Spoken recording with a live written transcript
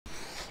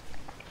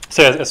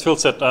So as Phil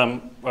said,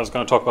 I was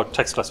going to talk about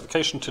text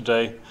classification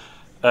today,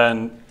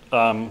 and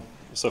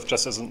sort of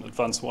just as an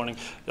advance warning,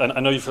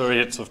 I know you've already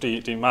had sort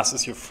of the mass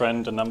is your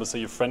friend and numbers are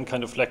your friend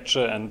kind of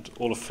lecture and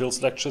all of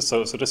Phil's lectures,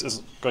 so this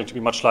is going to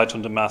be much lighter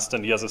on the mass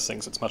than the other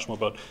things. It's much more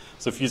about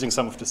sort of using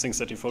some of the things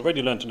that you've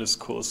already learned in this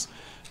course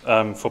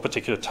for a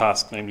particular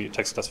task, namely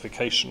text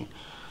classification.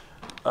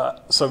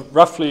 So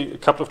roughly a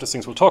couple of the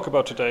things we'll talk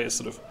about today is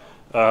sort of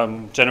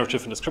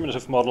generative and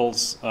discriminative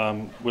models.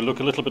 We'll look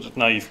a little bit at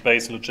naive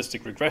Bayes and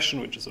logistic regression,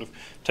 which is sort of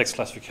text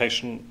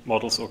classification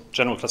models or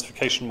general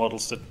classification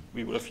models that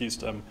we would have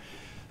used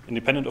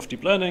independent of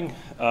deep learning.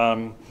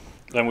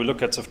 Then we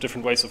look at sort of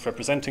different ways of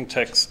representing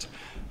text,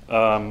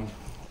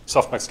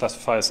 softmax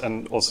classifiers,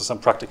 and also some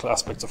practical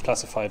aspects of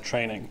classifier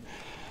training.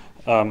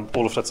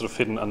 All of that sort of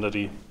hidden under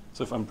the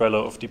sort of umbrella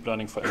of deep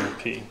learning for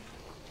NLP.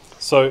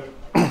 So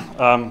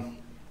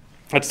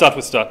let's start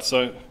with that.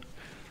 So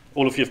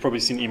all of you have probably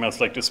seen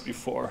emails like this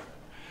before.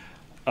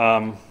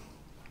 And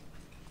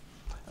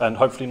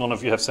hopefully none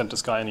of you have sent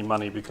this guy any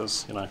money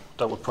because, you know,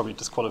 that would probably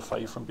disqualify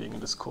you from being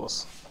in this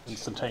course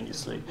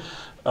instantaneously.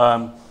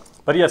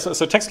 But yeah,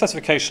 so text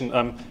classification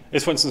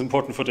is, for instance,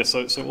 important for this.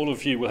 So all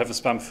of you will have a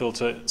spam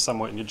filter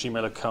somewhere in your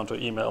Gmail account or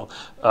email.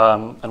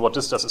 And what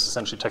this does is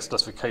essentially text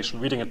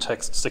classification, reading a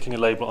text, sticking a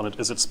label on it.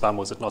 Is it spam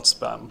or is it not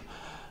spam?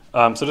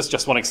 So this is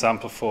just one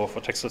example for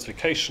text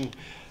classification.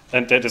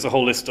 And there's a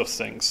whole list of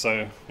things.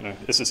 So, you know,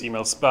 is this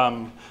email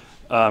spam?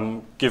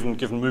 Given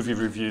movie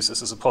reviews, is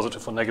this a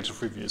positive or negative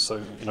review?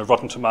 So, you know,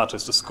 Rotten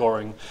Tomatoes, the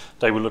scoring,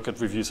 they will look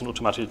at reviews and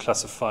automatically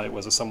classify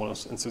whether someone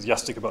is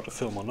enthusiastic about the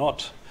film or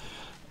not.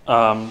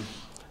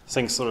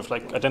 Things sort of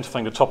like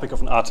identifying the topic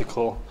of an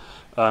article,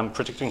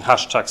 predicting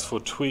hashtags for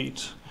a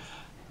tweet,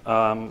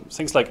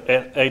 things like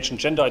age and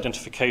gender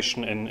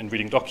identification in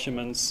reading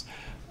documents,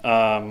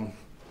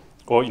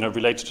 or, you know,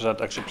 related to that,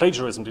 actually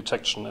plagiarism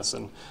detection, as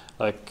in,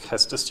 like,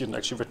 has this student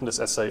actually written this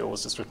essay or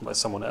was this written by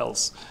someone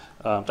else?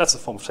 That's a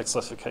form of text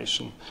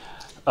classification.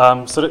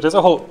 So there's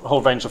a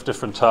whole range of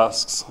different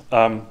tasks.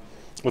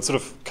 We'll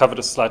sort of cover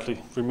this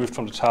slightly removed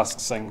from the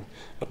tasks thing,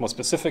 but more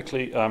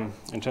specifically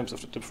in terms of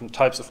the different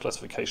types of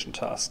classification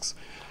tasks.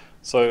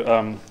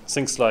 So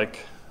things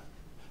like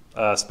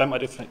spam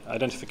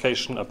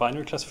identification, a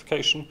binary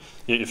classification.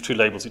 Here you have two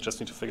labels, you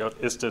just need to figure out,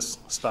 is this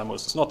spam or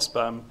is this not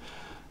spam?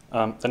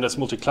 Then there's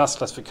multi-class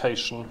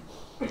classification,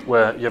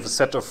 where you have a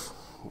set of,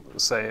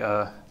 say,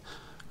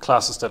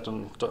 classes that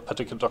a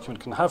particular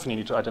document can have, and you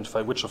need to identify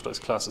which of those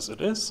classes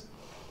it is.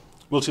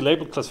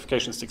 Multi-label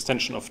classification is the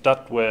extension of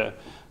that, where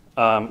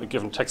a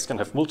given text can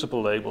have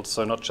multiple labels,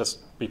 so not just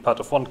be part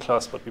of one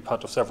class, but be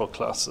part of several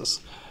classes.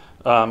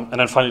 And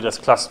then finally, there's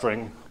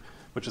clustering,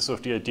 which is sort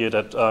of the idea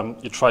that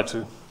you try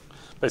to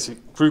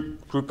basically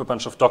group a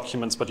bunch of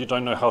documents, but you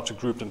don't know how to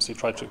group them, so you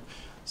try to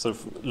sort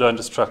of learn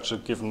the structure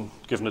given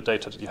the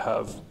data that you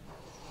have.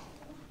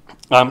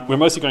 We're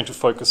mostly going to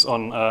focus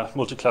on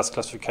multi-class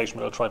classification,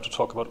 but I'll try to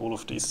talk about all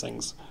of these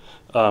things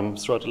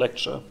throughout the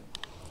lecture.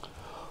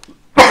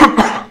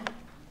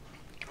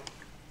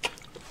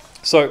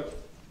 So,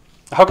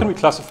 how can we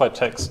classify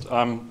text?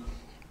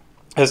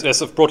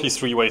 There's broadly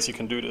three ways you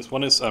can do this.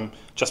 One is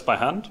just by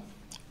hand.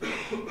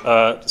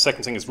 The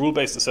second thing is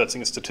rule-based. The third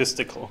thing is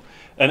statistical.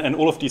 And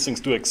all of these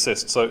things do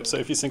exist. So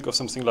if you think of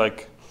something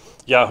like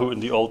Yahoo in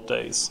the old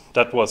days,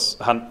 that was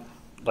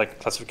like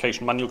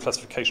classification, manual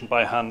classification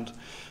by hand,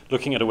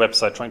 looking at a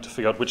website, trying to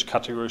figure out which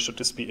category should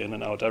this be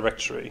in our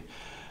directory.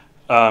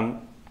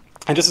 And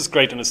this is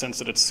great in the sense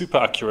that it's super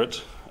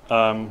accurate.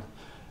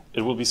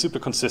 It will be super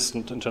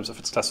consistent in terms of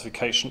its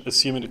classification,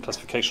 assuming the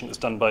classification is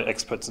done by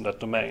experts in that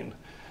domain.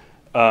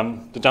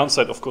 The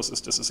downside, of course,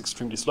 is this is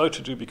extremely slow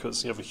to do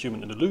because you have a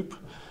human in the loop.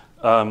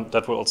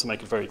 That will also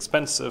make it very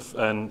expensive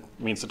and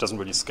means it doesn't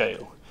really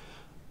scale.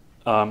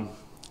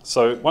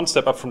 So one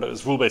step up from that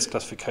is rule-based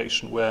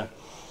classification, where,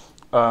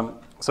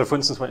 so for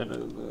instance,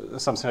 when,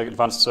 something like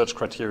advanced search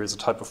criteria is a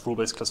type of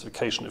rule-based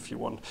classification if you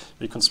want.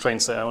 The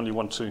constraints say I only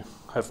want to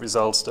have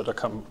results that are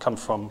come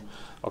from,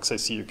 say,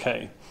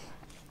 CUK.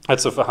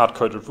 That's sort of a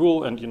hard-coded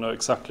rule, and you know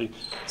exactly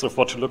sort of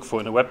what to look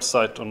for in a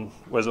website on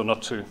whether or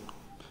not to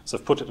sort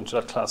of put it into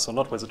that class or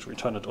not, whether to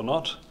return it or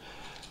not.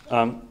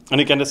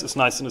 And again, this is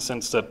nice in the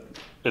sense that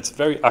it's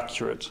very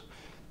accurate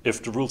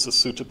if the rules are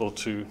suitable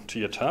to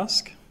your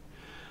task.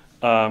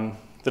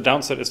 The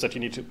downside is that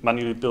you need to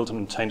manually build and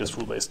maintain this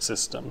rule-based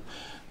system.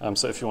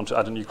 So if you want to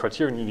add a new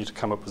criterion, you need to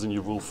come up with a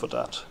new rule for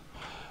that.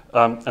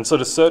 And so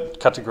the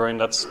third category,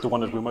 and that's the one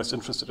that we're most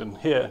interested in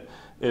here,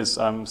 is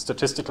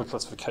statistical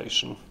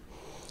classification.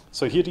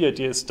 So here the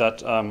idea is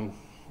that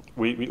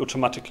we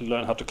automatically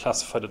learn how to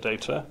classify the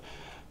data.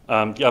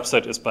 The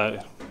upside is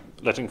by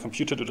letting the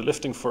computer do the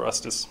lifting for us,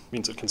 this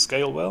means it can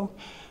scale well.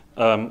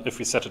 If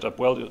we set it up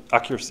well, the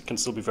accuracy can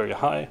still be very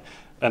high,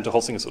 and the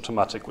whole thing is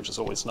automatic, which is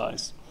always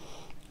nice.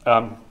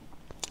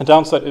 The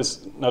downside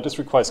is, now this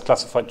requires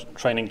classified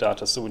training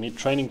data, so we need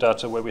training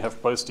data where we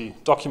have both the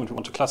document we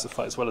want to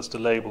classify as well as the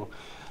label,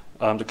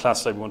 the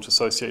class label we want to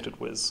associate it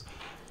with.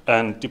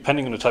 And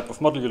depending on the type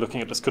of model you're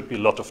looking at, this could be a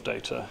lot of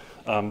data,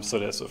 so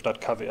there's sort of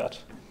that caveat.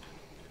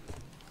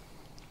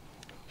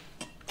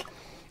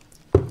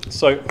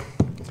 So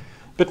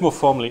a bit more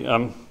formally,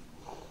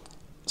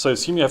 so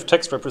assume you have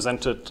text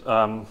represented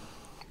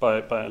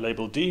by a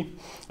label D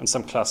and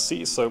some class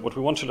C. So what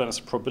we want to learn is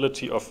the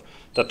probability of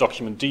that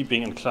document D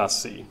being in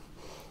class C.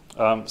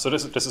 So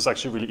this is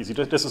actually really easy.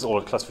 This is all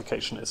a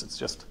classification is. It's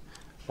just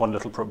one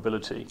little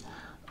probability.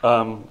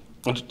 And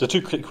the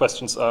two key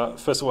questions are,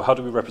 first of all, how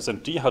do we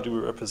represent D? How do we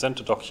represent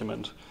a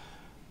document?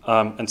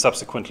 And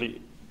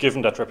subsequently,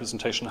 given that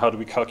representation, how do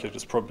we calculate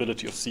this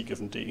probability of C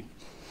given D?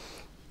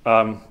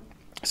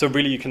 So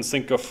really, you can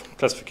think of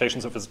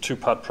classifications as a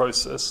two-part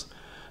process.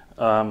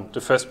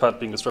 The first part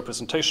being this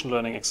representation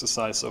learning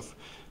exercise of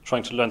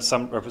trying to learn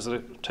some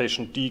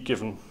representation D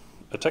given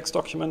a text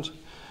document.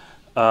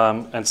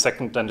 And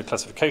second, then the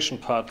classification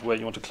part where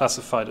you want to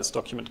classify this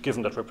document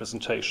given that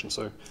representation.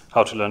 So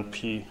how to learn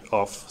P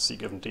of C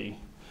given D.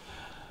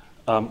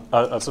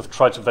 I'll sort of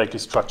try to vaguely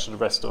structure the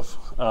rest of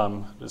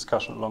the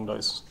discussion along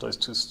those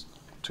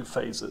two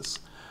phases.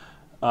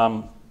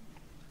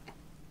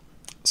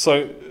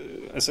 So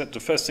as I said, the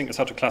first thing is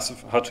how to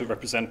classify, how to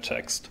represent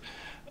text.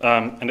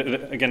 And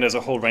again, there's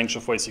a whole range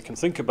of ways you can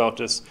think about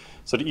this.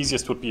 So the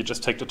easiest would be you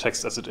just take the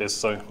text as it is,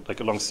 so like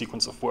a long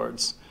sequence of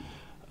words.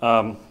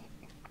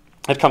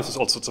 It comes with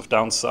all sorts of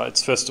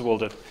downsides. First of all,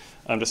 that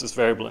this is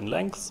variable in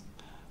length.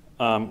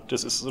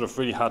 This is sort of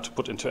really hard to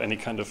put into any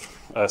kind of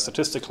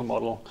statistical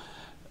model,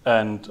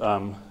 and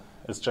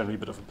it's generally a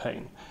bit of a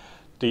pain.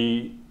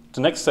 The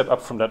next step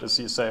up from that is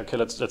you say, okay,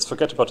 let's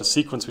forget about the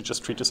sequence. We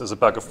just treat this as a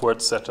bag of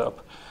words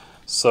setup.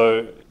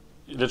 So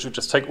you literally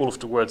just take all of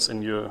the words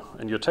in your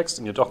text,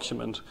 in your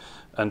document,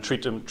 and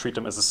treat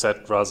them as a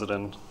set rather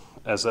than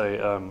as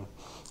a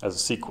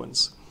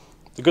sequence.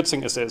 The good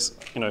thing is there's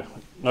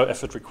no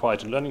effort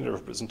required in learning the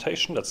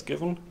representation that's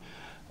given.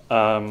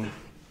 A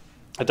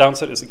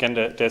downside is, again,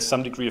 there's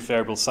some degree of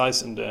variable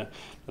size in there,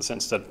 in the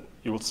sense that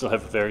you will still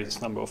have a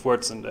various number of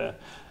words in there,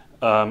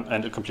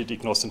 and it completely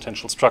ignores the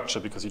intentional structure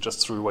because you just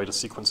threw away the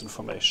sequence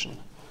information.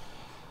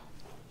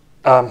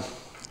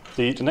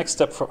 The next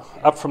step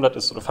up from that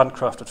is sort of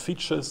handcrafted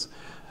features,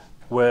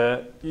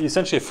 where you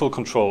essentially have full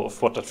control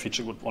of what that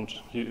feature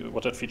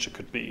what that feature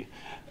could be.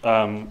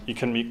 You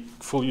can make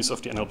full use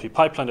of the NLP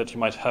pipeline that you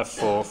might have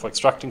for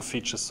extracting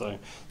features. So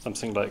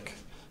something like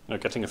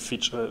getting a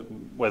feature,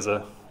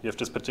 whether you have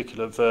this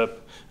particular verb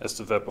as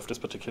the verb of this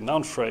particular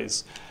noun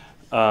phrase,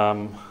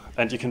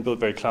 and you can build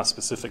very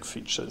class-specific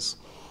features.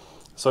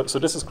 So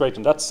this is great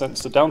in that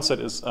sense. The downside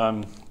is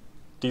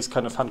these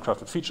kind of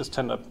handcrafted features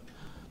tend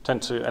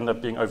to end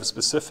up being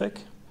over-specific.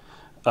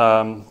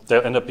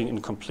 They'll end up being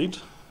incomplete,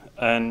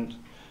 and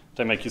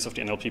they make use of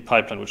the NLP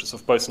pipeline, which is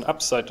of both an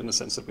upside in the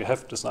sense that we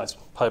have this nice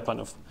pipeline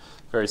of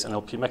various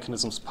NLP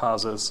mechanisms,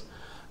 parsers,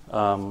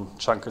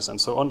 chunkers, and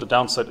so on. The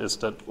downside is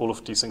that all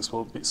of these things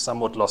will be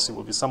somewhat lossy,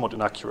 will be somewhat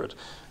inaccurate,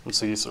 and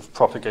so you sort of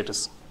propagate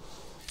this,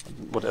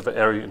 whatever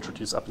area you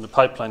introduce up in the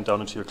pipeline,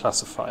 down into your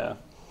classifier.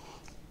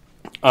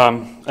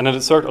 And then the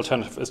third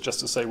alternative is just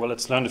to say, well,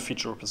 let's learn the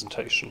feature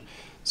representation.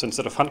 So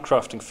instead of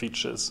handcrafting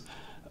features,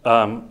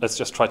 let's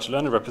just try to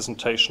learn a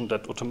representation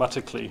that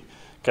automatically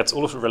gets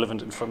all of the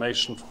relevant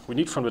information we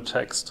need from the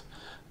text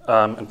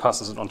and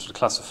passes it onto the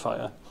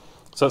classifier.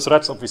 So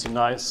that's obviously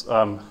nice.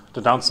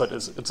 The downside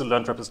is it's a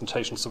learned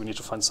representation, so we need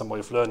to find some way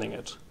of learning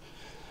it.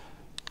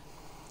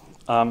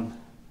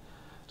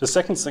 The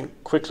second thing,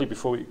 quickly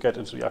before we get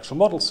into the actual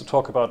models to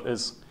talk about,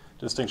 is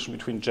the distinction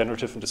between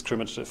generative and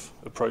discriminative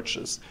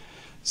approaches.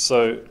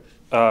 So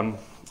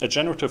a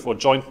generative or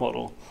joint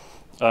model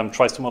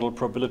tries to model the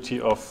probability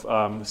of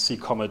C,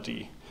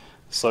 D.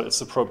 So it's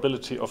the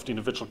probability of the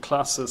individual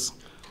classes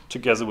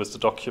together with the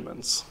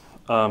documents.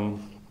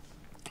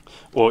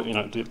 Or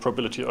the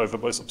probability over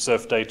both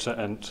observed data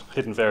and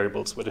hidden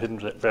variables, where the hidden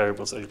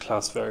variables are your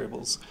class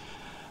variables.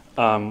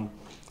 And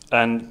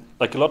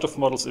like a lot of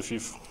models, if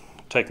you've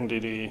taken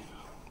the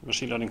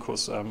machine learning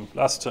course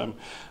last term,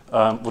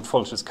 would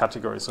fall into this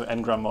category. So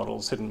n-gram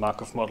models, hidden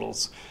Markov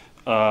models,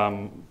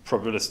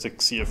 probabilistic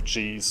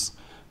CFGs,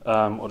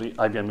 or the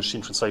IBM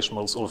machine translation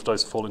models, all of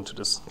those fall into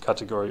this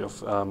category of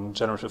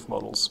generative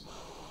models.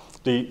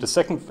 The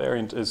second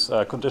variant is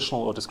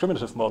conditional or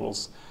discriminative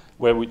models,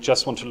 where we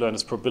just want to learn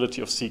this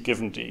probability of C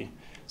given D.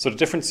 So the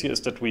difference here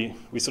is that we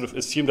sort of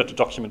assume that the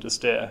document is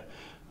there.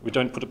 We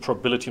don't put a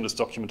probability on this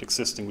document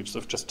existing, we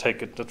sort of just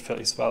take it at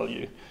face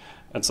value.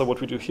 And so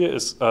what we do here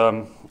is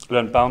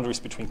learn boundaries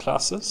between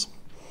classes.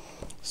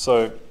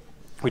 So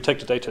we take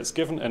the data as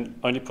given and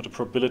only put a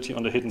probability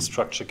on the hidden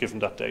structure given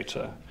that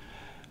data.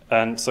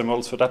 And so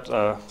models for that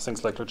are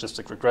things like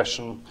logistic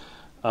regression,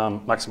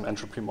 maximum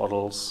entropy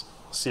models,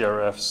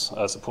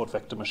 CRFs, support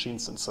vector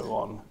machines, and so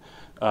on.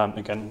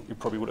 Again, you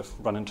probably would have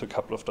run into a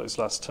couple of those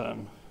last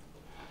term.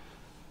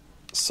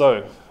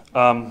 So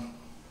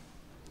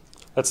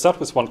let's start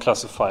with one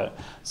classifier.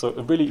 So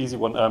a really easy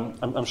one.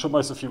 I'm sure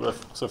most of you have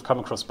sort of come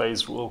across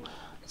Bayes' rule.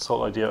 This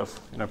whole idea of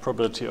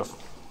probability of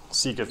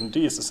C given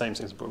D is the same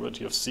thing as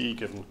probability of C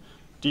given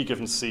D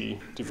given C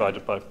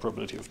divided by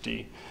probability of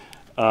D.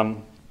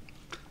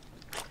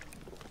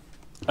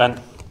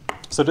 And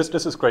so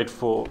this is great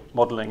for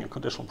modeling a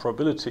conditional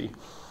probability,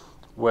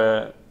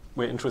 where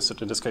we're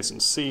interested in this case in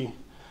C,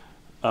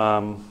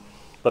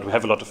 but we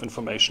have a lot of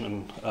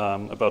information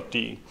about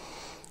D.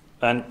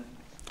 And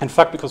in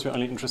fact, because we're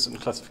only interested in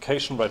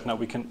classification right now,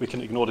 we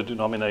can ignore the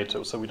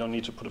denominator, so we don't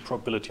need to put a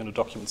probability on the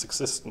document's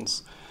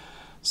existence.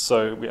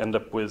 So we end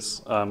up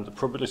with the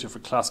probability of a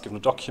class given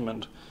a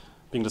document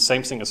being the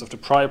same thing as of the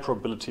prior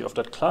probability of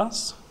that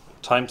class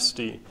times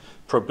the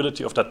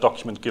probability of that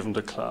document given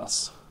the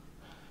class.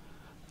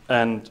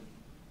 And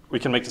we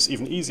can make this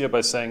even easier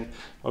by saying,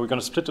 well, we're going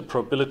to split the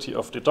probability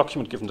of the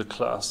document given the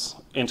class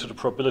into the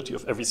probability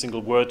of every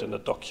single word in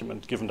that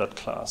document given that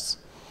class.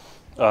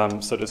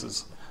 So this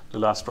is the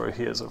last row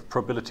here is a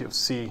probability of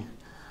C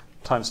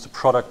times the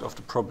product of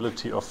the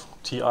probability of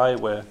Ti,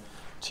 where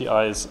Ti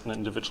is an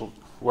individual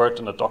word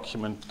in a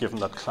document given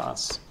that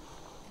class.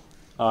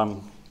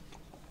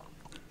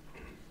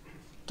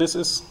 This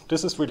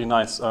is really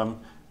nice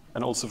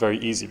and also very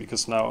easy,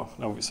 because now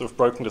we've sort of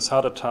broken this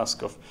harder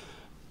task of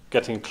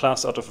getting a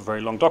class out of a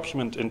very long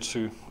document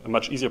into a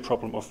much easier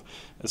problem of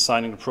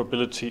assigning the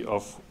probability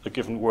of a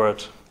given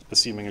word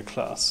assuming a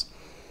class.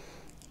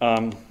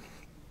 And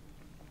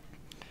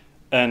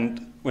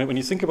when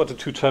you think about the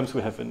two terms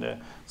we have in there,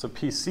 so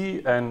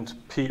PC and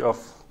P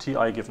of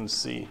Ti given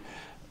C,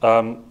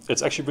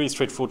 it's actually really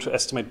straightforward to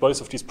estimate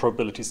both of these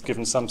probabilities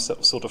given some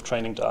sort of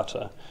training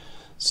data.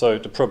 So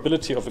the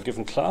probability of a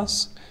given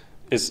class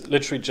is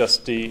literally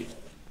just the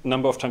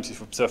number of times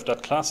you've observed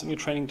that class in your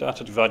training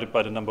data divided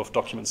by the number of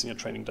documents in your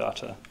training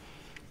data.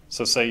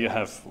 So say you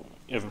have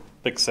a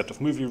big set of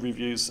movie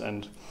reviews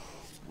and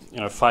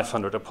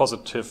 500 are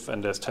positive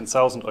and there's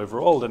 10,000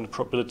 overall, then the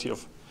probability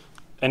of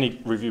any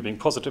review being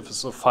positive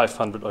is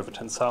 500 over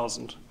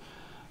 10,000.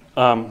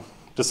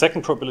 The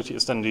second probability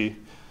is then the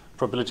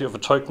probability of a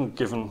token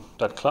given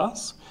that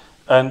class,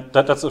 and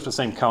that's sort of the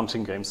same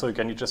counting game. So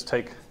again, you just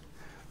take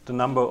the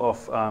number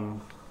of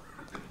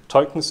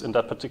tokens in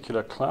that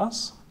particular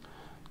class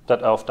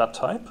that are of that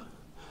type,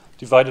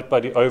 divided by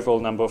the overall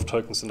number of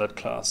tokens in that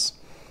class.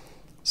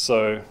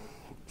 So,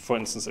 for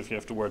instance, if you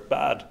have the word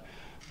bad,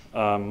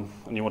 and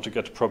you want to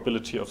get the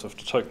probability of the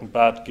token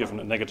bad given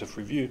a negative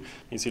review,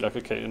 you see like,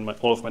 okay, in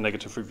all of my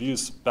negative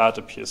reviews, bad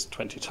appears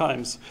 20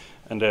 times,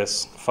 and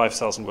there's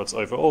 5,000 words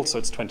overall, so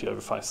it's 20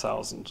 over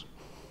 5,000.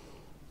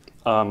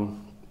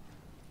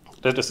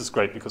 This is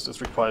great because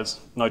this requires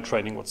no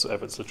training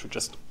whatsoever. It's literally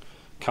just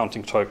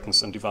counting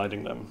tokens and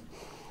dividing them.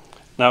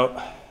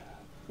 Now,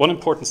 one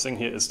important thing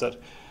here is that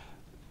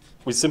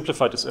we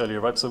simplified this earlier,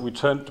 right? So we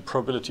turned the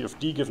probability of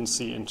D given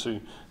C into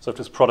sort of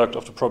this product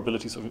of the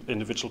probabilities of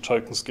individual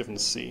tokens given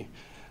C.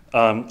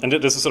 And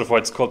this is sort of why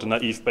it's called a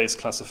naive Bayes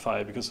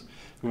classifier, because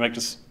we make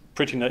this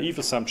pretty naive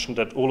assumption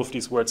that all of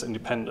these words are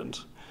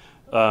independent,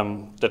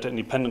 that they're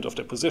independent of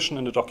their position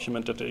in the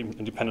document, that they're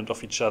independent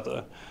of each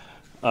other.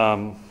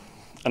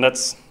 And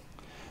it's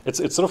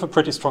sort of a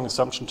pretty strong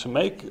assumption to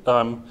make.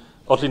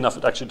 Oddly enough,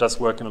 it actually does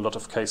work in a lot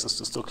of cases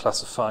to still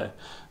classify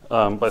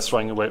by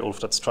throwing away all of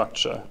that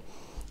structure.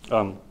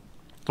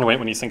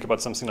 When you think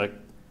about something like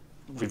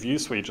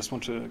reviews where you just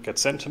want to get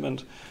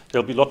sentiment,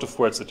 there'll be a lot of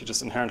words that you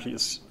just inherently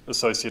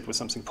associate with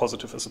something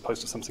positive as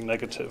opposed to something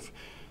negative.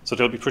 So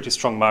there'll be pretty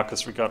strong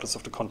markers regardless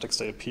of the context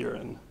they appear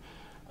in.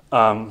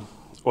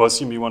 Or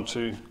assume you want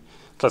to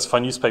classify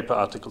newspaper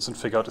articles and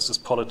figure out is this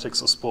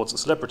politics or sports or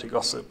celebrity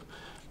gossip,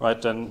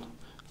 right? Then,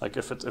 like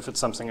if it's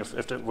something,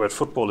 if the word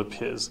football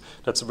appears,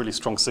 that's a really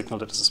strong signal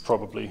that this is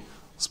probably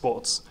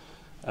sports.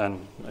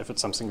 And if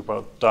it's something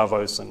about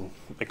Davos and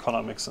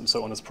economics and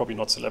so on, it's probably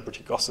not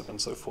celebrity gossip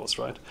and so forth,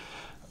 right?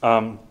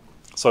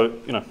 So,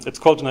 it's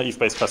called a naive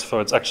Bayes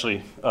classifier. It's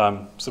actually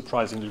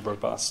surprisingly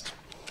robust.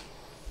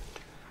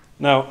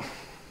 Now,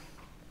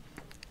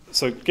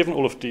 so given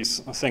all of these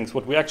things,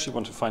 what we actually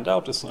want to find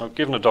out is,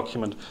 given a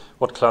document,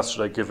 what class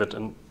should I give it?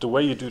 And the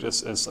way you do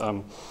this is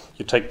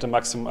you take the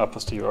maximum a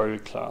posteriori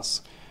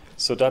class.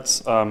 So that's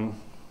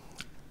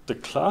the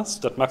class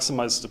that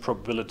maximizes the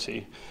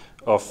probability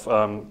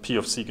of P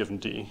of C given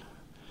D.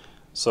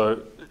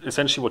 So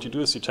essentially what you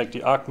do is you take the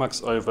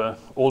argmax over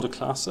all the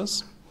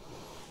classes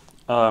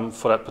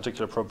for that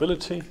particular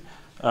probability,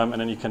 and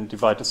then you can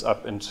divide this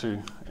up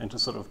into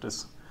sort of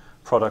this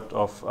product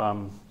of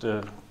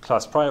the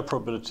class prior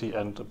probability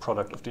and the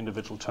product of the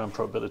individual term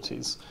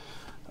probabilities.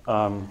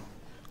 And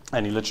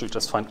you literally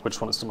just find which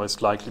one is the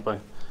most likely by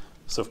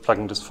sort of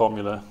plugging this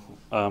formula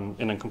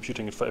in and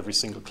computing it for every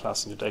single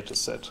class in your data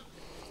set.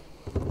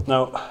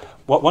 Now,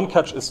 one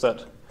catch is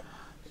that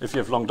if you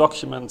have long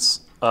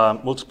documents,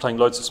 multiplying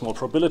loads of small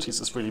probabilities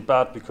is really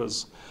bad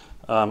because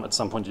at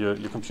some point your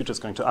computer is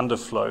going to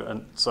underflow.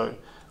 And so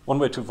one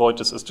way to avoid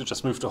this is to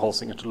just move the whole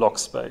thing into log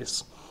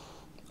space.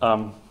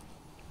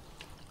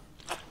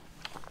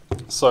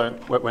 So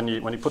when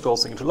you put the whole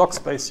thing into log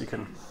space, you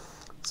can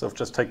sort of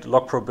just take the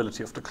log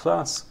probability of the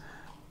class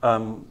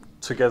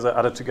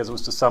added together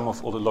with the sum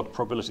of all the log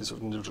probabilities of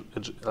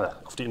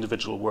the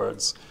individual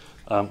words.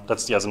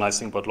 That's the other nice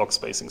thing about log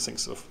spacing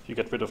things. So you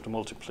get rid of the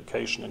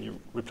multiplication and you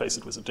replace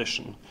it with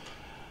addition.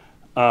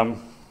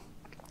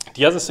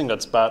 The other thing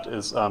that's bad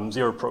is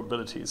zero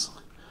probabilities.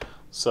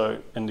 So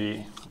in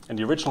the in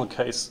the original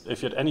case,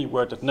 if you had any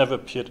word that never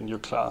appeared in your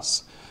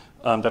class,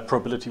 that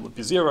probability would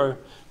be 0,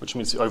 which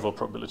means the overall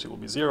probability will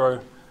be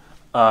 0.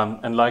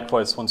 And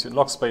likewise, once you're in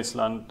log space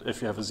land,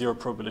 if you have a 0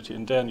 probability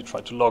in there and you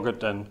try to log it,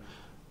 then,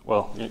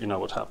 well, you know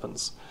what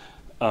happens.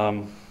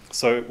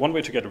 So one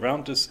way to get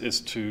around this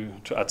is to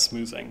add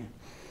smoothing.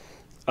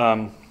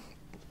 And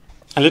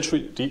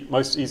literally, the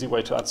most easy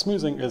way to add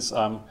smoothing is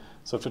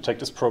so to take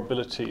this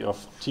probability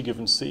of t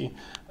given c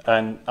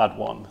and add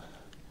 1.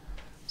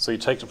 So you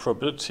take the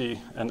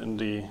probability, and in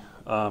the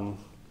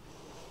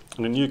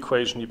new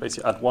equation, you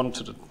basically add 1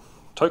 to the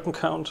token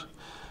count,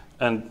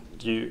 and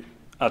you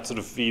add sort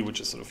of v,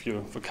 which is sort of your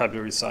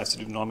vocabulary size to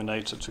the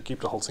denominator to keep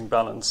the whole thing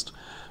balanced.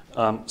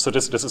 So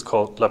this is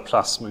called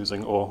Laplace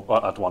smoothing or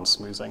add 1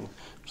 smoothing,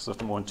 which is sort of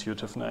the more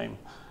intuitive name.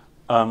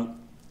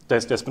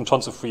 There's been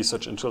tons of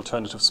research into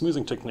alternative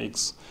smoothing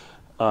techniques,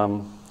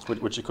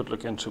 which you could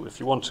look into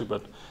if you want to,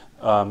 but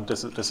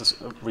this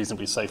is a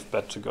reasonably safe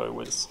bet to go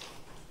with.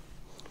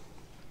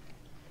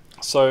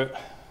 So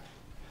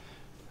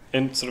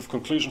in sort of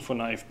conclusion for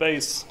naive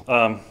Bayes,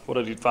 what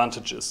are the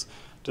advantages?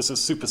 This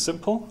is super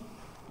simple.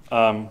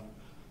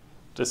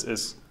 This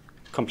is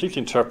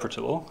completely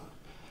interpretable.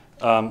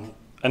 And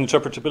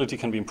interpretability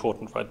can be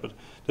important, right? But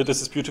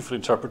this is beautifully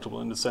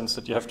interpretable in the sense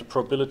that you have the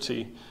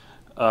probability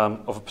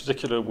of a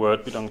particular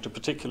word belonging to a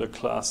particular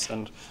class,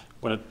 and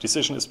when a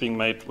decision is being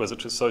made whether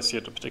to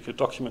associate a particular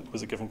document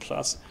with a given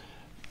class,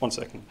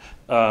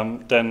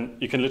 then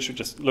you can literally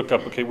just look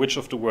up, okay, which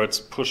of the words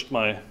pushed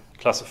my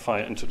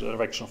classifier into the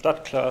direction of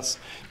that class,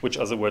 which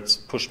other words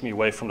pushed me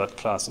away from that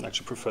class and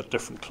actually preferred a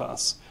different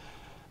class.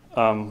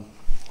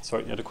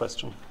 Sorry, you had a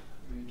question?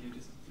 Can you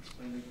just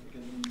explain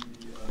again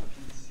the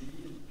PC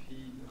and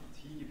T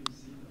given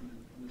C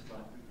on the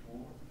slide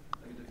before?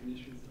 Like the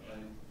definitions,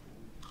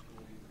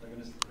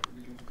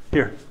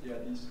 Here. Yeah,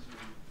 these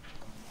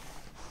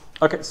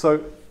two. Okay,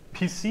 so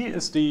PC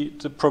is the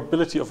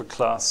probability of a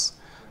class.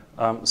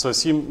 So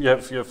assume you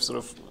have sort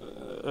of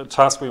a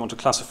task where you want to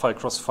classify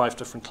across 5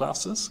 different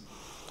classes.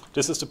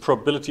 This is the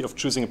probability of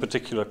choosing a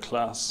particular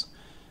class.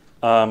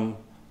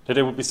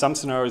 There will be some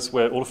scenarios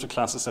where all of the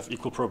classes have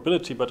equal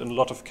probability, but in a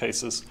lot of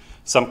cases,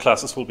 some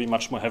classes will be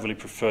much more heavily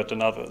preferred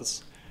than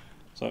others.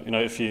 So, you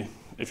know, if you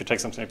take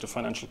something like the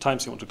Financial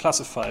Times, you want to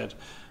classify it,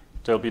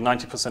 there'll be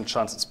 90%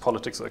 chance it's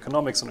politics or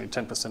economics, and only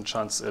 10%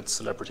 chance it's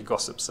celebrity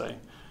gossip, say.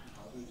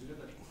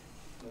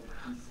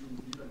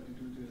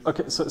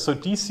 Okay, so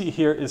DC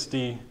here is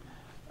the,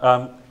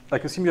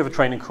 like assume you have a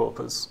training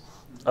corpus,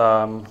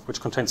 which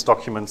contains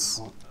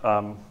documents.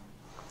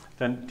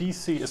 Then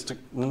DC is the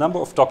number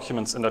of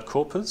documents in that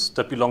corpus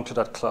that belong to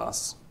that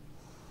class.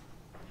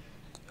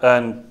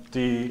 And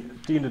the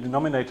D in the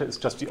denominator is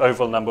just the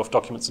overall number of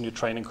documents in your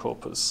training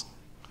corpus.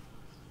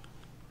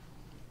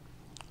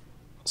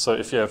 So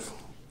if you have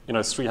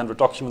 300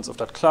 documents of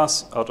that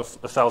class out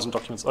of 1,000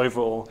 documents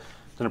overall,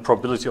 then the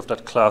probability of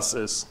that class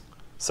is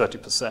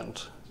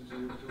 30%.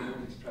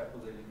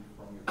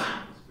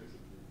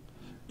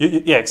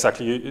 Yeah,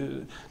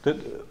 exactly.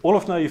 All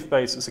of naive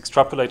Bayes is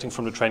extrapolating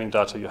from the training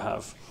data you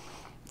have.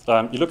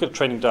 You look at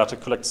training data,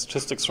 collect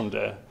statistics from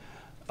there,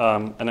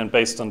 and then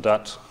based on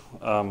that,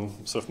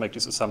 sort of make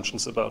these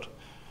assumptions about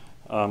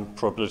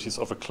probabilities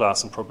of a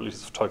class and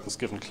probabilities of tokens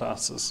given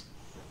classes.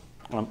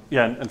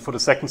 Yeah, and for the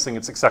second thing,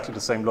 it's exactly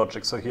the same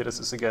logic. So here this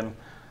is again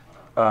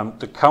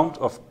the count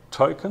of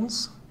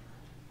tokens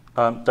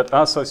that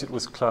are associated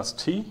with class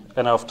T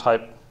and are of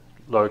type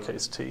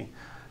lowercase t.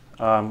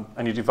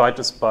 And you divide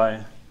this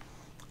by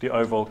the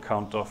overall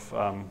count of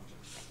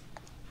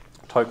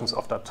tokens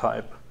of that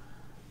type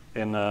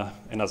in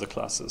other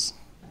classes.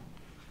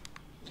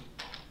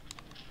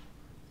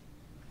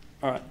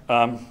 All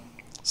right.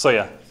 So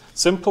yeah,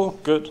 simple,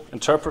 good.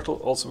 Interpretable,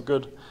 also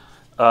good.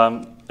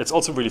 It's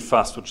also really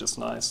fast, which is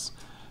nice.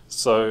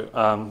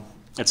 So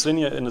it's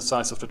linear in the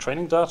size of the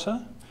training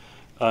data.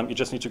 You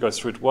just need to go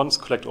through it once,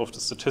 collect all of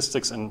the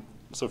statistics, and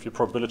so if your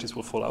probabilities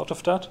will fall out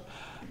of that.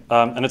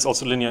 And it's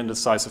also linear in the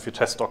size of your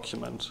test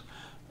document.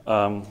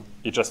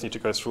 You just need to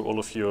go through all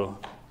of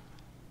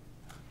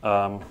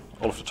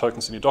the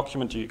tokens in your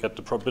document. You get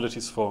the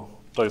probabilities for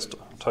those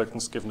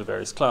tokens given the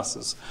various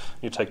classes.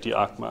 You take the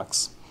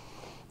argmax.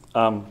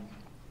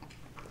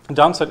 The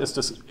downside is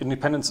this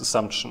independence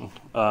assumption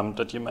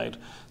that you made.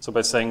 So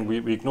by saying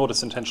we ignore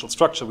this intentional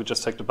structure, we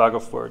just take the bag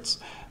of words.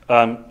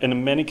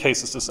 In many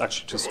cases, this is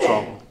actually too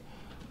strong.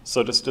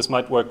 So this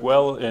might work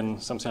well in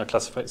something like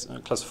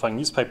classifying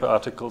newspaper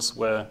articles,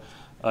 where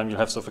you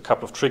have sort of a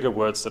couple of trigger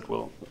words that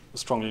will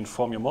strongly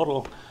inform your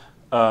model.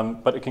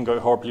 But it can go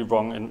horribly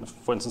wrong in,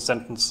 for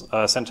instance,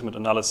 sentiment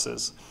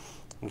analysis.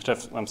 You could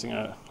have something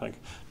like,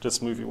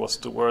 this movie was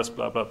the worst,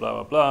 blah, blah, blah,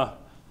 blah, blah,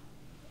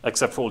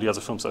 except for all the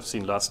other films I've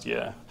seen last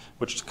year,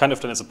 which kind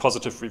of then is a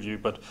positive review,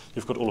 but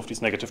you've got all of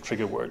these negative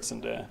trigger words in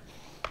there.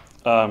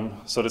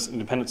 So this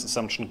independence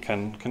assumption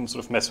can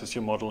sort of mess with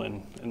your model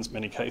in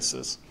many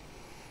cases.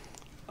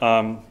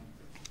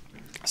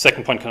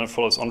 Second point kind of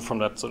follows on from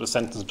that, so the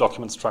sentence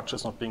document structure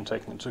is not being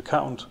taken into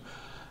account.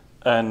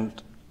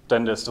 And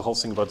then there's the whole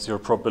thing about zero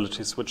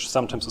probabilities, which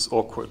sometimes is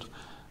awkward.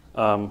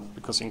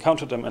 because you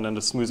encounter them, and then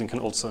the smoothing can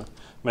also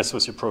mess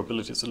with your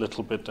probabilities a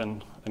little bit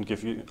and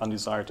give you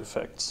undesired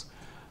effects.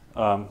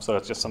 So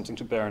that's just something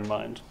to bear in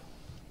mind.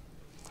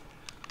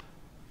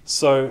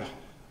 So,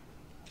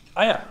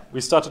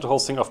 we started the whole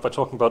thing off by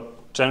talking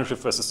about generative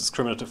versus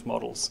discriminative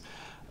models.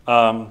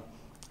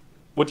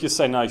 Would you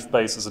say naive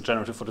Bayes is a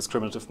generative or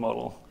discriminative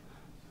model?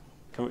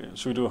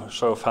 Should we do a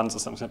show of hands or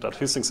something like that?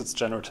 Who thinks it's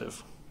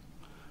generative?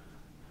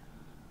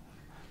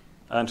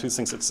 And who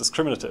thinks it's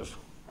discriminative?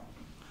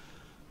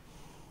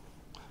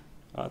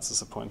 That's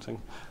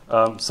disappointing.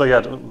 So yeah,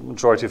 the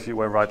majority of you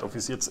were right,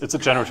 obviously. It's a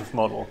generative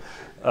model.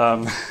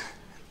 I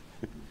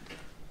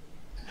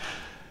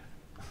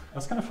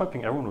was kind of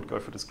hoping everyone would go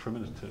for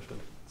discriminative. That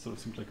sort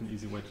of seemed like an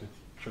easy way to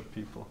trick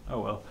people. Oh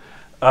well.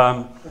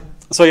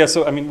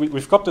 So I mean,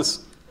 we've got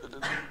this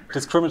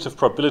discriminative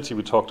probability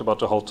we talked about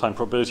the whole time,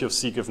 probability of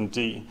C given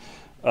D.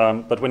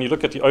 But when you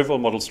look at the overall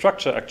model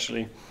structure,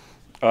 actually,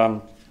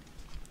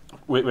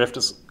 we have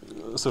this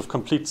sort of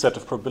complete set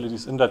of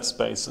probabilities in that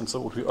space. And so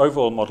what we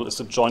overall model is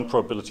the joint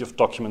probability of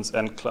documents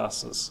and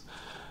classes.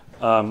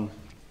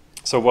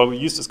 So while we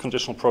use this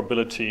conditional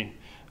probability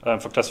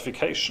for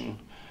classification,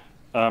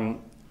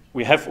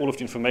 we have all of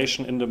the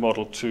information in the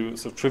model to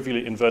sort of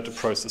trivially invert the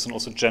process and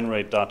also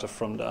generate data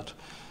from that.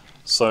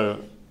 So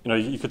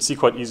you could see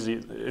quite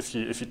easily if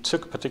you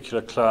took a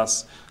particular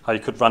class, how you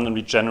could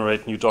randomly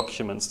generate new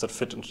documents that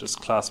fit into this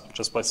class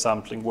just by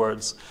sampling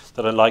words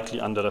that are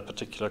likely under that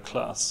particular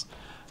class.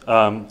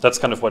 That's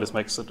kind of why this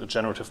makes it a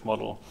generative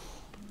model.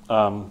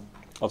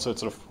 Also,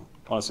 it's sort of,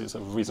 honestly, it's a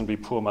reasonably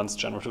poor man's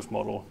generative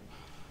model.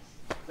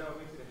 So it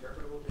makes it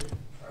interpretable too?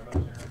 Are most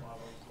generative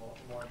models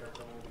more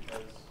interpretable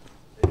because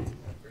they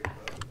have great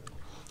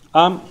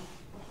code?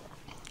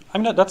 I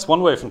mean, that's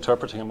one way of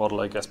interpreting a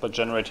model, I guess, by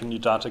generating new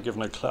data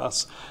given a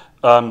class.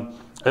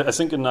 I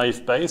think in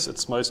naive Bayes,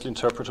 it's mostly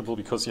interpretable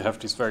because you have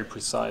these very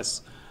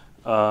precise,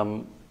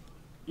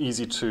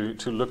 easy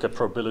to look at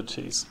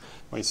probabilities.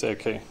 Where you say,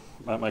 okay,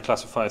 my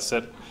classifier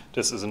said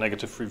this is a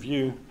negative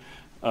review.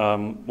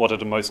 What are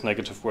the most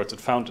negative words it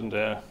found in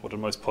there? What are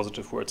the most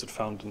positive words it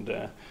found in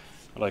there?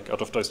 Like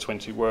out of those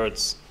 20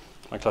 words,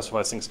 my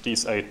classifier thinks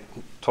these 8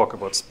 talk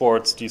about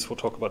sports, these 4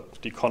 talk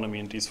about the economy,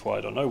 and these 4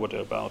 I don't know what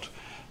they're about.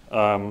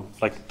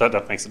 Like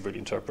that makes it really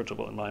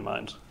interpretable in my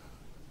mind.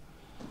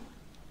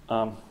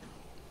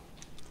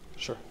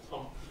 Sure.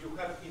 You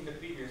have in the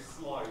previous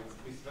slides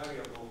this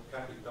variable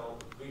capital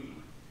V,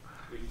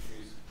 which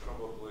is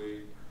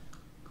probably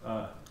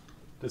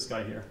this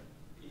guy here.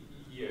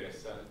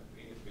 Yes, and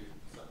in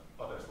some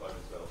other slides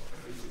as well.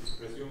 This is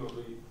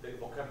presumably the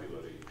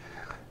vocabulary.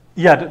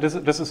 Yeah,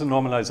 this is a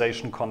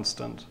normalization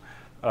constant,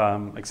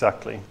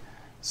 exactly.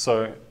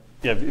 So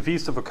yeah, V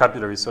is the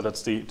vocabulary, so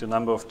that's the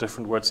number of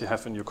different words you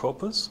have in your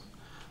corpus.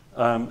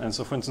 And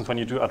so for instance, when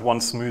you do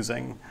add-one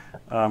smoothing,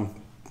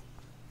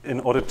 in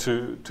order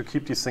to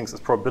keep these things as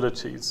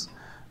probabilities,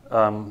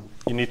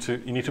 you need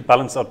to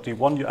balance out the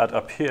one you add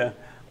up here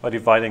by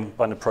dividing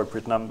by an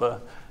appropriate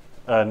number,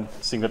 and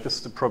seeing that this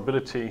is the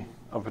probability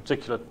of a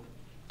particular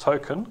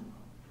token,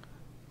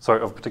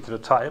 of a particular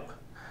type,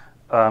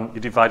 you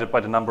divide it by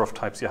the number of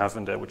types you have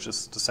in there, which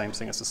is the same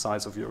thing as the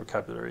size of your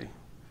vocabulary.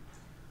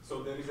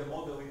 So there is a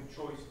modeling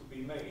choice to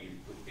be made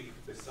to pick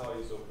the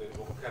size of the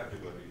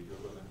vocabulary you're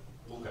going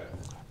to look at in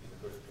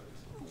the first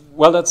place.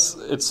 Well,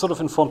 it's sort of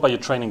informed by your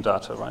training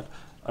data, right?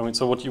 I mean,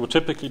 so what you would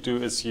typically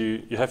do is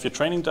you have your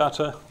training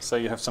data,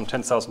 say you have some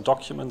 10,000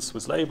 documents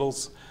with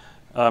labels,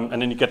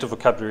 and then you get the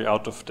vocabulary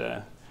out of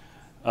there.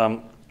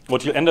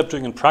 What you'll end up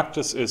doing in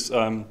practice is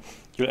you'll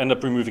end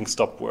up removing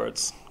stop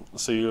words.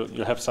 So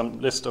you'll have some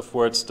list of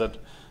words that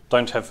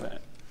don't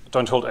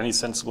hold any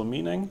sensible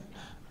meaning,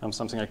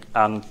 something like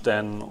and,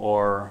 then,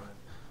 or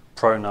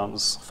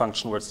pronouns,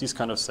 function words, these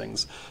kind of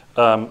things.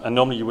 And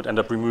normally you would end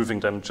up removing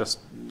them just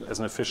as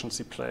an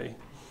efficiency play.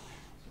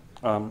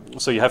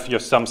 So you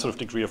have some sort of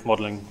degree of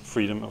modeling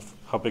freedom of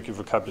how big your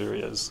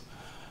vocabulary is.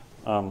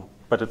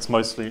 But it's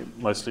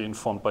mostly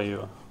informed by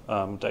your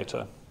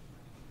data.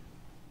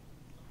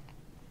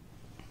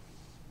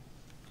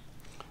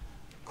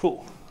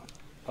 Cool.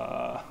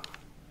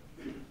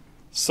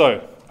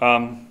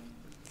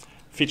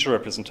 Feature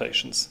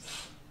representations.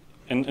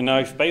 In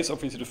naive Bayes,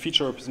 obviously the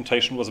feature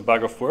representation was a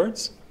bag of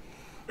words.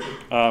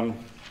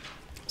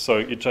 So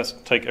you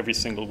just take every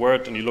single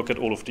word and you look at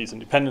all of these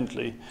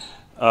independently.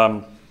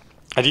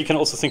 And you can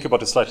also think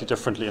about it slightly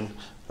differently. And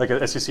like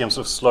as you see, I'm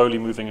sort of slowly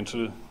moving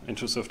into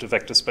sort of the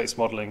vector space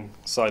modeling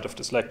side of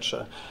this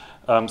lecture.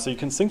 So you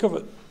can think of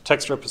a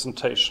text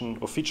representation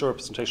or feature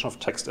representation of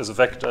text as a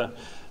vector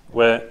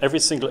where every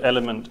single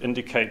element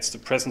indicates the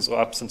presence or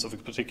absence of a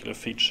particular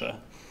feature.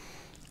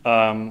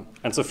 And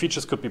so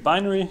features could be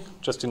binary,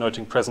 just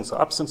denoting presence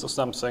or absence of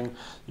something.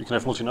 You can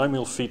have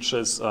multinomial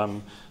features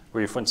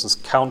where you, for instance,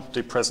 count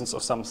the presence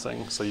of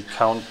something. So you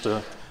count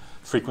the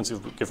frequency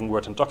of a given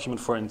word and document,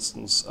 for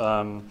instance.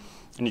 And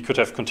you could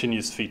have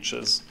continuous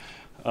features,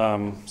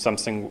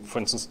 something, for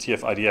instance,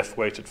 TF-IDF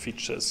weighted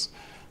features,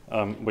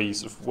 where you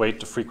sort of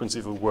weight the frequency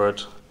of a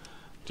word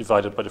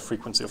divided by the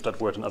frequency of that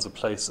word in other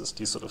places,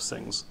 these sort of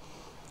things.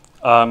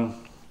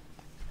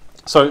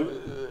 So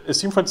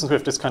assume, for instance, we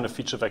have this kind of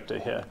feature vector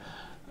here.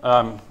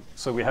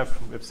 So we have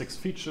 6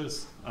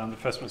 features. The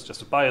first one is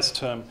just a bias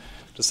term.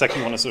 The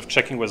second one is sort of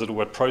checking whether the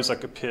word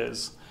Prozac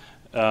appears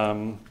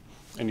in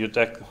your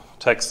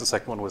text. The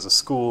second one was a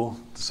school.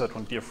 The third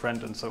one, dear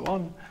friend, and so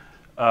on.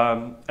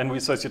 And we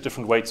associate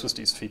different weights with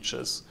these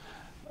features.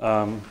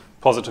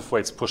 Positive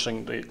weights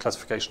pushing the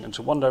classification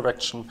into one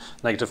direction,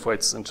 negative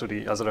weights into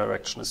the other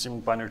direction,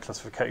 assuming binary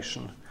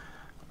classification.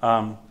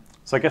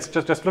 So I guess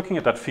just looking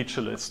at that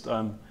feature list,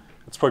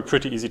 it's probably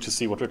pretty easy to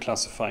see what we're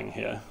classifying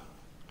here.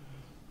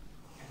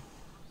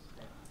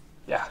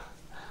 Yeah.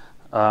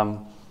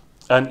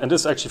 And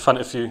this is actually fun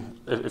if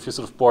you're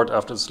sort of bored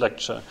after this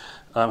lecture.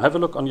 Have a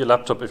look on your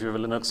laptop, if you have a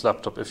Linux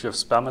laptop, if you have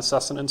Spam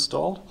Assassin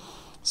installed.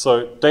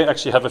 So they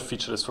actually have a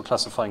feature list for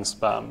classifying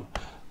spam.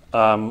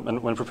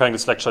 And when preparing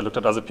this lecture, I looked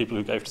at other people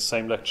who gave the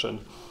same lecture.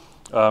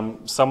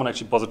 Someone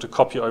actually bothered to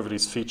copy over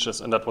these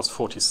features, and that was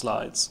 40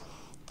 slides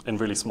in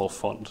really small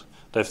font.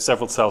 They have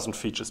several thousand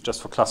features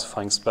just for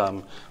classifying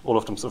spam, all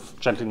of them sort of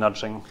gently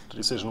nudging the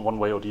decision one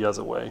way or the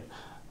other way.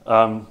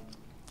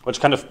 Which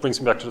kind of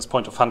brings me back to this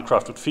point of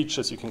handcrafted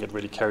features. You can get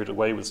really carried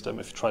away with them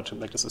if you try to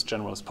make this as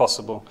general as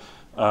possible.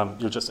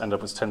 You'll just end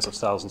up with tens of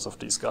thousands of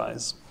these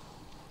guys.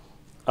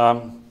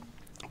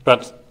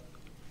 But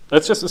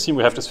let's just assume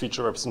we have this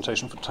feature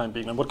representation for the time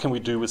being, and what can we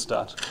do with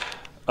that?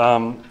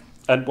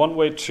 And one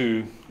way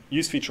to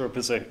use feature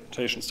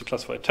representations to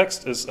classify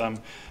text is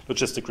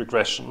logistic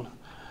regression.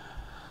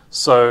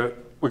 So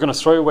we're going to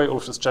throw away all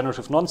of this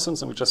generative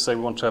nonsense, and we just say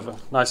we want to have a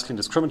nice, clean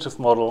discriminative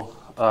model.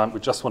 We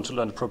just want to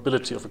learn the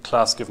probability of a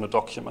class given a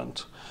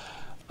document.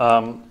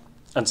 And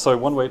so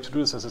one way to do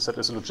this, as I said,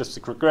 is a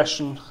logistic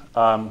regression.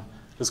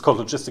 It's called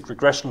logistic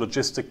regression,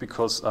 logistic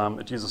because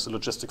it uses a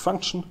logistic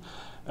function,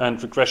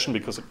 and regression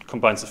because it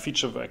combines a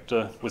feature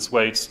vector with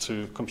weights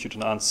to compute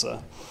an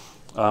answer.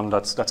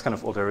 That's kind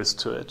of all there is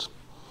to it.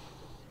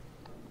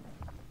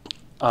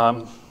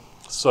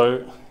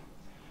 So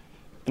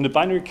in the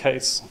binary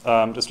case,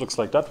 this looks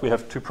like that. We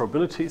have 2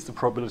 probabilities, the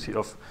probability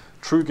of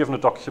true given a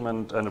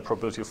document and the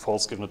probability of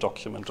false given a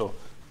document, or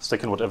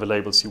stick in whatever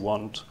labels you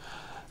want.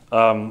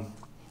 And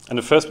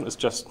the first one is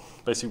just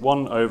basically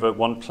 1 over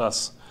 1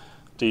 plus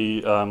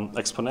the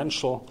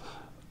exponential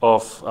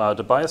of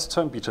the bias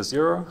term, beta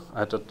 0. I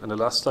had that in the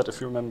last slide, if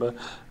you remember.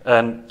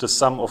 And the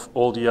sum of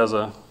all the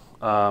other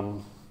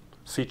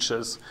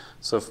features,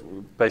 so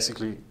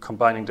basically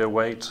combining their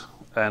weight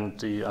and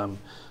the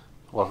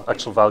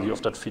actual value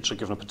of that feature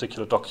given a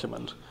particular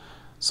document.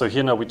 So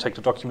here now we take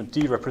the document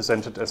D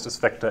represented as this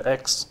vector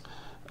x,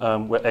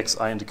 where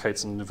xi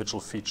indicates an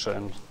individual feature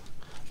and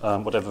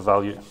whatever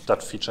value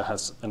that feature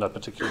has in that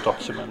particular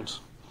document.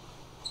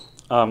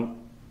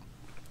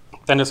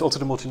 Then there's also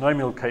the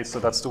multinomial case, so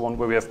that's the one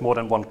where we have more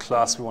than one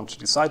class we want to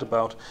decide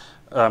about,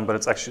 but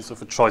it's actually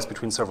sort of a choice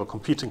between several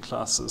competing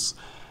classes.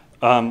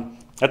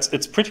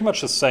 It's pretty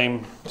much the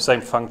same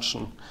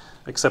function,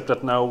 except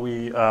that now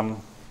we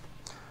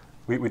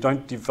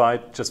don't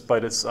divide just by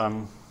this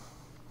one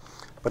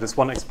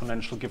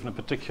exponential given a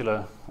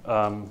particular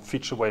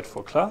feature weight for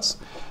a class,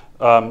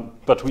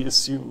 but we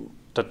assume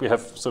that we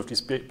have sort of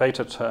these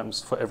beta terms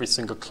for every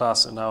single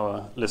class in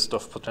our list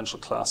of potential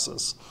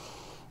classes.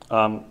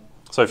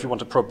 So if you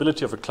want a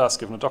probability of a class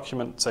given a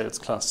document, say it's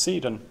class C,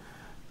 then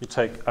you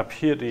take up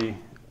here the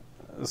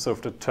sort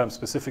of the term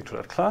specific to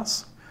that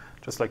class,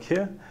 just like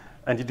here,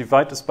 and you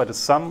divide this by the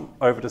sum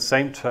over the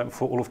same term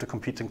for all of the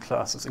competing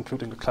classes,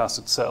 including the class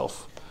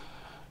itself.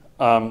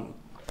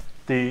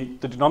 The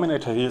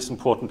denominator here is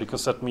important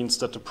because that means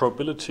that the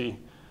probability,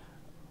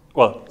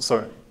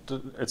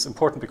 it's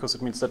important because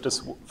it means that this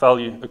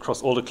value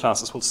across all the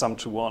classes will sum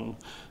to 1,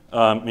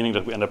 meaning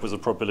that we end up with a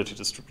probability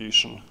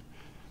distribution.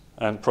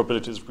 And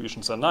probability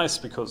distributions are nice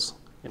because,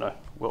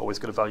 we'll always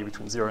get a value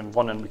between 0 and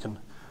 1, and we can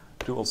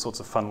do all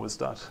sorts of fun with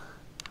that.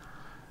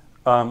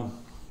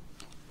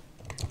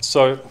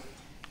 So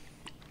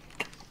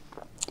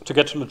to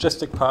get to the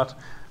logistic part,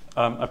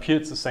 up here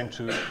it's the same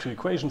two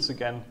equations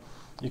again.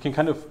 You can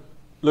kind of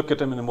look at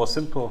them in a more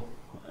simple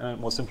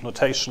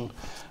notation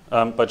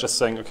by just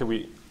saying, okay,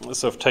 we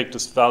sort of take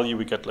this value,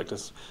 we get like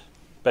this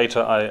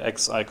beta I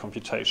xi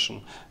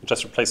computation, and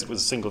just replace it with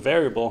a single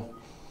variable.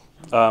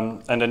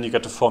 And then you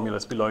get the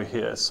formulas below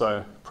here.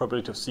 So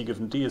probability of C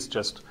given D is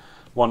just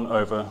 1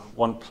 over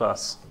 1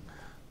 plus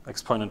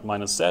exponent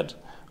minus Z,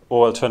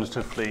 or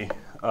alternatively,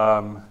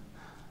 the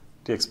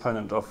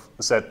exponent of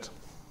Z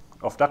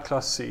of that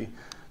class C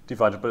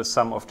divided by the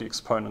sum of the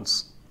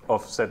exponents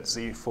of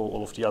ZZ for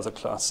all of the other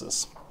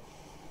classes.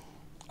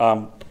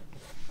 I'm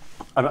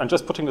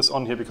just putting this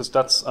on here because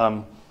that's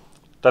how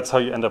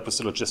you end up with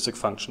the logistic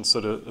function.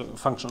 So the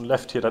function on the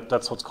left here,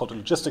 that's what's called a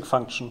logistic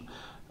function.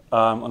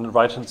 On the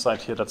right-hand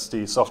side here, that's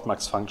the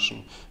softmax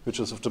function, which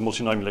is of the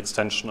multinomial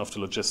extension of the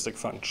logistic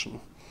function.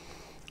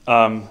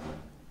 I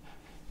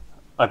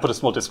put a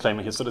small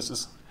disclaimer here. So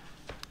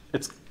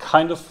it's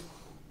kind of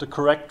the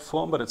correct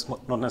form, but it's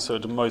not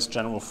necessarily the most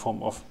general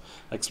form of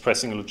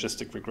expressing a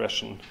logistic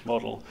regression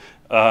model.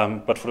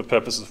 But for the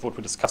purposes of what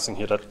we're discussing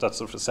here, that's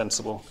sort of a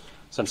sensible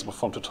sensible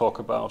form to talk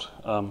about.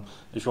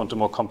 If you want a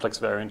more complex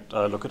variant,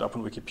 look it up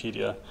on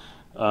Wikipedia.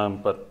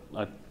 But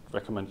I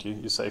recommend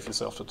you save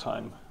yourself the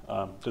time.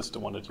 This is the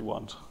one that you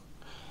want.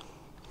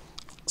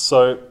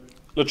 So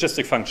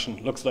logistic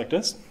function looks like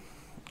this.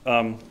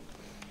 And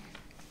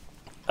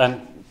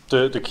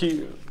the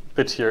key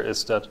bit here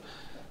is that,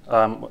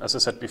 as I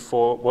said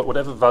before,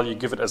 whatever value you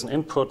give it as an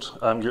input,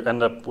 you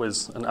end up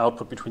with an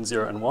output between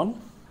 0 and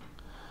 1.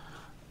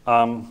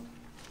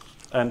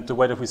 And the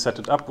way that we set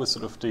it up with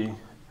sort of the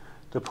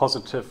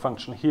positive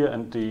function here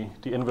and the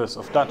inverse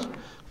of that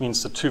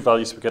means the two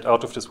values we get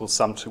out of this will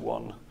sum to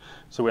 1.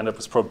 So we end up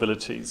with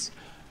probabilities.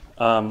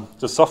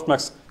 The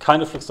softmax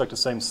kind of looks like the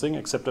same thing,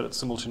 except that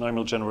it's a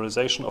multinomial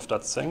generalization of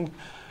that thing.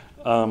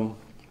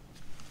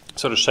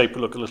 So the shape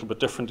will look a little bit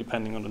different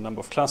depending on the number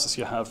of classes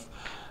you have.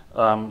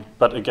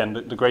 But again,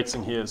 the great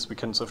thing here is we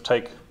can sort of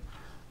take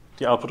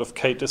the output of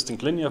k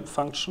distinct linear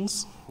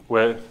functions,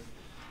 where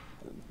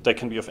they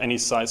can be of any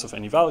size, of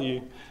any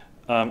value,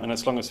 and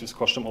as long as you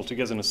squash them all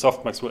together in a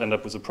softmax, we'll end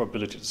up with a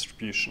probability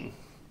distribution.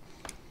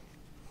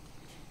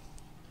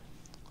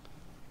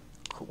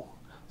 Cool.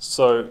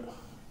 So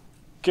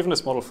given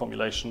this model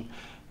formulation,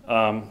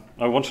 I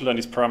want to learn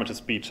these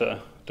parameters beta,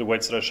 the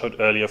weights that I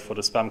showed earlier for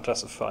the spam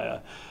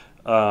classifier.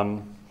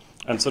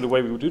 And so the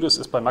way we would do this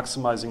is by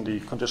maximizing the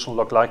conditional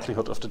log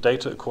likelihood of the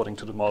data according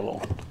to the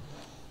model.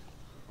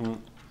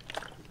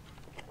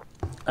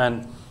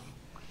 And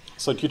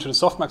so due to the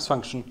softmax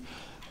function,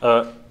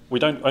 we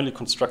don't only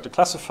construct a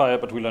classifier,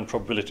 but we learn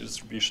probability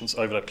distributions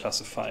over that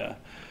classifier.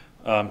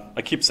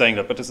 I keep saying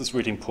that, but this is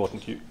really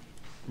important. You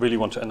really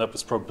want to end up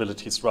with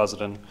probabilities rather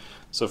than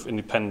sort of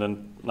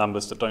independent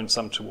numbers that don't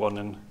sum to 1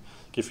 and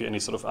give you any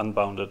sort of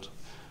unbounded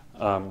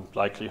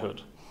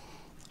likelihood.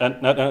 And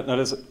now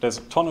there's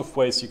a ton of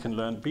ways you can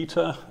learn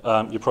beta.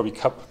 You probably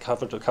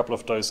covered a couple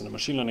of those in the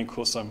machine learning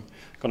course. So I'm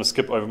going to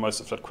skip over most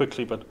of that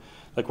quickly, but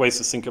like ways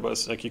to think about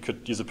it, like you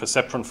could use a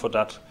perceptron for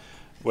that,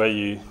 where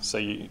you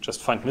say you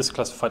just find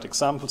misclassified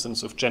examples and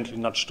sort of gently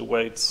nudge the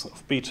weights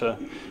of beta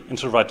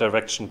into the right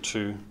direction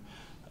to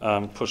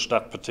push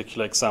that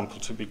particular example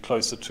to be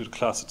closer to the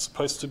class it's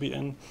supposed to be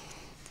in.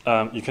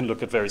 You can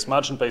look at various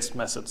margin-based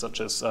methods,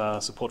 such as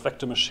support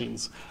vector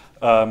machines.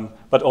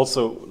 But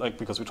also, like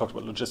because we talked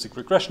about logistic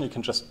regression, you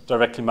can just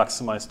directly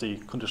maximize the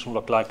conditional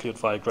log likelihood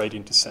via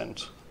gradient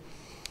descent.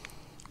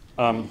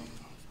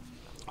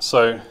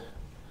 So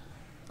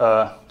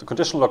the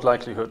conditional log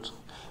likelihood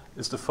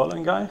is the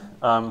following guy.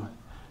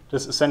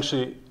 This is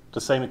essentially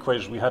the same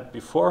equation we had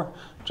before,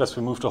 just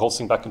we moved the whole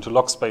thing back into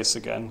log space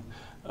again.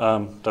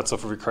 That's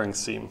sort of a recurring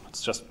theme.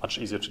 It's just much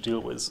easier to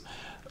deal with.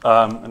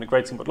 And the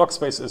great thing about log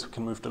space is we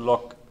can move the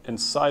log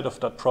inside of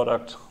that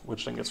product,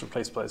 which then gets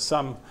replaced by a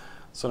sum.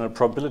 So the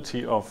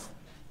probability of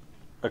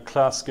a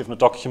class given a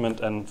document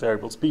and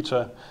variables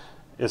beta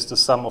is the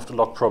sum of the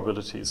log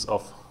probabilities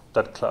of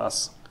that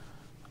class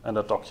and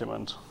that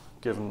document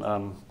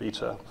given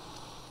beta.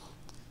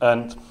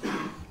 And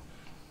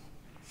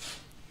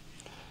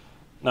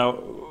now,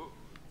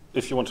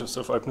 if you want to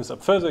sort of open this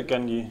up further,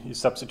 again, you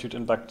substitute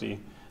in back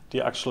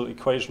the actual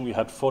equation we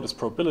had for this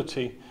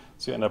probability,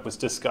 so you end up with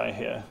this guy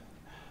here.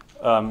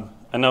 And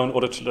now in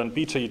order to learn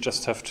beta, you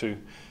just have to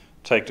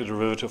take the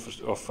derivative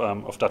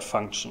of that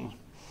function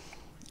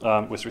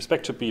with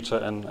respect to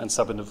beta and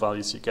sub in the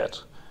values you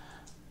get.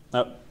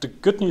 Now, the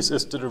good news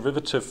is the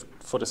derivative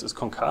for this is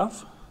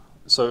concave,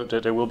 so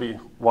there will be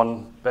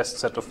one best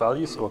set of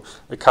values or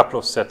a couple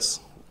of sets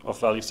of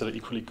values that are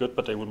equally good,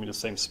 but they will be in the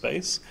same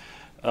space.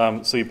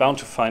 So you're bound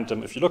to find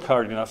them if you look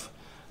hard enough.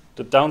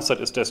 The downside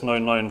is there's no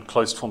known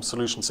closed form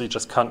solution, so you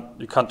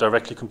can't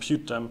directly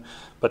compute them,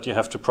 but you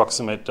have to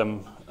approximate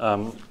them,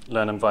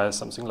 learn them via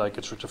something like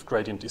iterative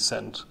gradient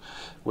descent,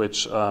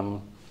 which I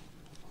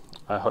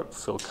hope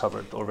Phil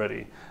covered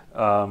already.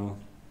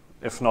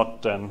 If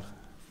not, then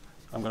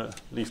I'm going to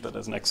leave that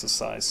as an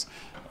exercise.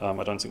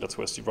 I don't think that's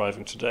worth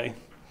deriving today.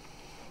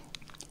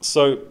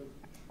 So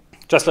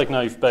just like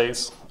naive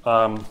Bayes,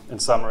 in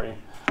summary,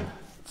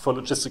 for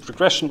logistic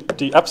regression,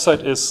 the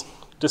upside is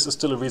this is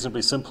still a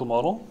reasonably simple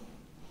model.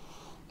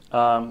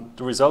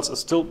 The results are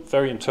still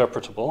very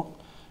interpretable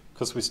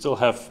because we still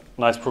have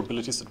nice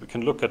probabilities that we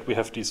can look at. We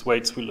have these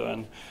weights we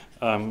learn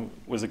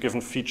with a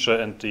given feature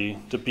and the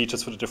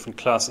betas for the different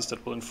classes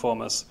that will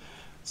inform us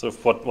sort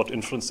of what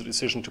influenced the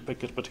decision to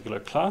pick a particular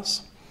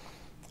class.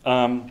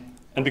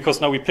 And because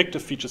now we pick the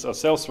features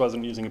ourselves rather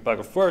than using a bag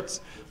of words,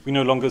 we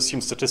no longer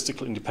assume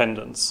statistical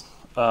independence.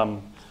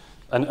 And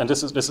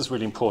this is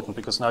really important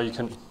because now you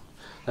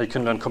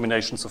can learn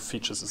combinations of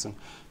features. As in,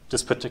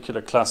 this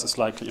particular class is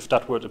likely if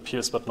that word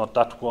appears but not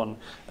that one,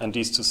 and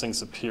these two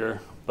things appear,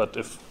 but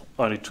if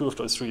only two of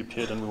those three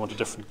appear, then we want a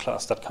different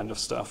class, that kind of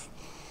stuff.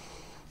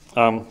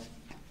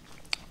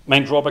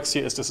 Main drawbacks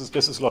here is this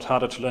is a lot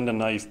harder to learn than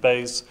naive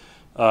Bayes.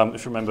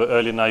 If you remember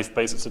earlier, naive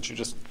Bayes is that you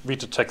just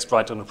read the text,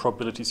 write on the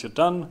probabilities, you're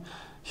done.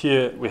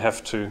 Here we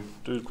have to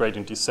do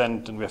gradient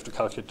descent, and we have to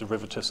calculate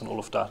derivatives and all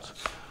of that.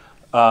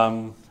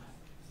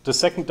 The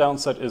second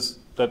downside is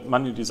that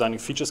manually designing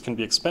features can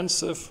be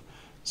expensive.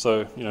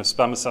 So,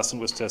 Spam Assassin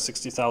was there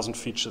 60,000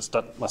 features.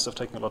 That must have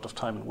taken a lot of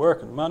time and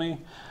work and money.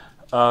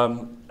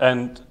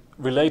 And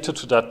related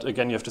to that,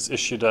 again, you have this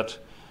issue that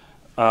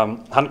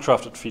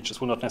handcrafted features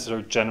will not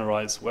necessarily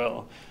generalize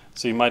well.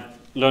 So you might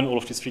learn all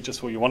of these features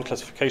for your one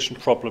classification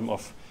problem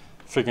of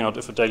figuring out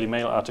if a Daily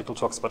Mail article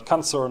talks about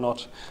cancer or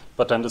not,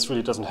 but then this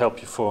really doesn't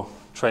help you for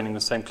training the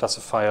same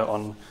classifier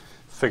on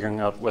figuring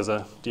out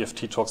whether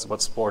DFT talks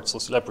about sports or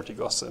celebrity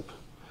gossip.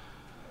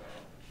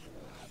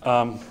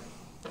 All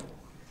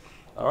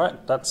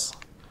right, that's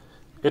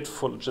it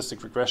for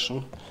logistic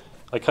regression.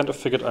 I kind of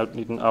figured I'd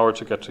need an hour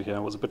to get to here. I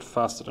was a bit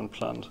faster than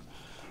planned.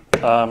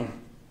 Do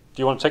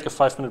you want to take a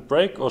 5-minute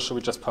break, or should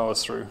we just power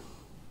through?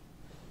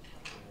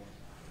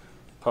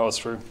 Power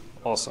through.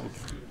 Awesome.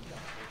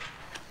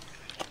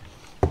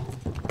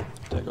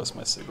 There goes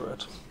my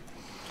cigarette.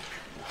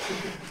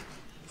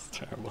 It's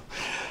terrible.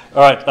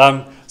 All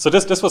right, so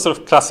this was sort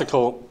of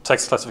classical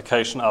text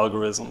classification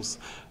algorithms.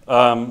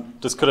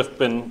 This could have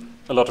been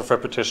a lot of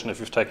repetition if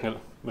you've taken a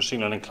machine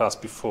learning class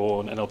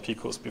before, an NLP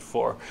course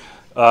before.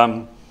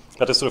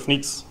 But it sort of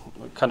needs,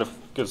 kind of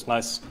gives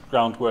nice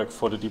groundwork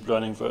for the deep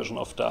learning version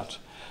of that.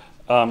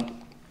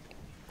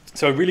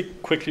 So I really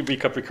quickly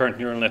recap recurrent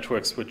neural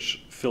networks,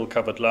 which Phil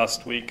covered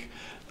last week.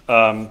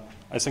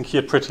 I think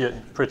here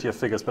prettier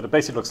figures, but it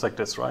basically looks like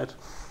this, right?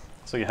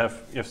 So you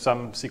have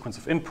some sequence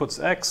of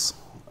inputs x.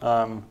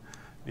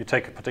 You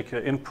take a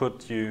particular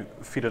input, you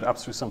feed it up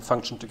through some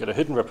function to get a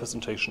hidden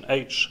representation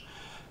h,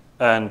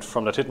 and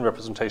from that hidden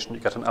representation you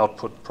get an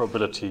output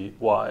probability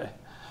y.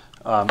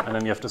 And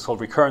then you have this whole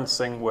recurrence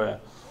thing where,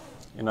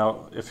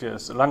 if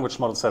there's a language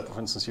model set, for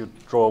instance, you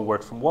draw a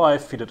word from y,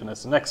 feed it in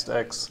as the next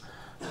x,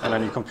 and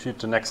then you compute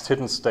the next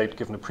hidden state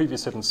given the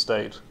previous hidden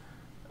state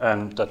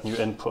and that new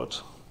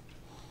input.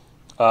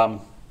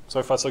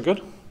 So far, so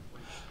good?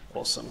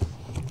 Awesome.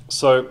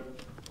 So,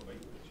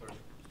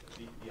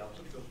 The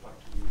output goes back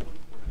to you for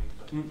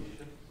any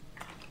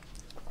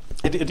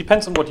classification? it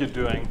depends on what you're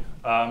doing.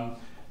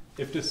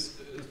 If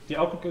the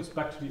output goes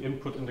back to the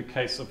input in the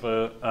case of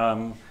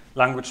a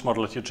language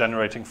model that you're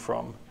generating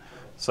from.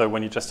 So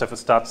when you just have a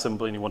start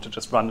symbol and you want to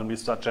just randomly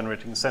start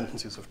generating a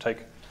sentence, you sort of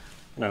take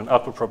an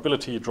output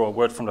probability, you draw a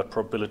word from that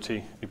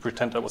probability, you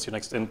pretend that was your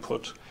next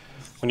input.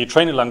 When you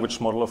train a language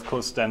model, of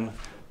course, then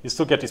you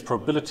still get these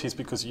probabilities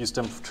because you use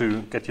them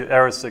to get your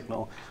error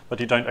signal, but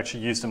you don't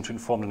actually use them to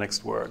inform the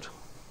next word.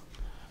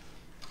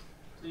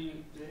 Do you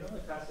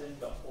normally pass in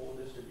the whole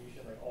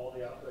distribution, like all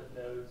the output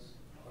nodes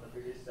on the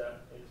previous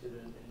step into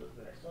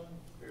the next one,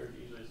 or is it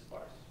usually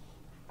sparse?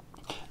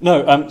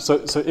 No,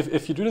 so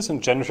if you do this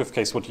in generative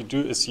case, what you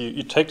do is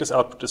you take this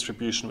output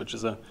distribution, which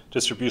is a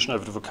distribution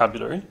over the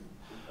vocabulary.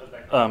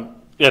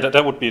 Yeah,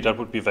 that would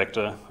be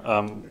vector,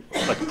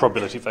 like a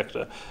probability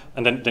vector,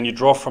 and then you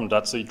draw from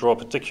that. So you draw a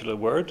particular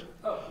word,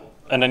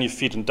 and then you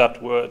feed in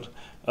that word,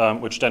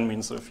 which then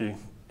means that if you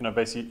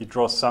basically you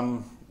draw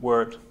some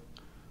word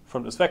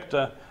from this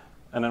vector,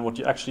 and then what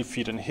you actually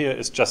feed in here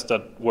is just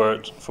that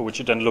word for which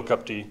you then look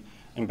up the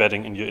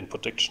embedding in your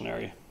input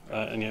dictionary,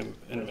 in your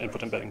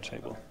input embedding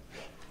table.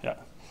 Yeah,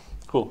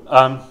 cool.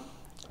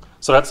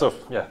 So that's a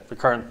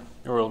recurrent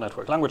neural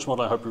network language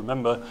model. I hope you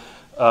remember.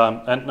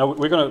 And now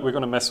we're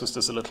gonna mess with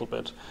this a little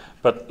bit,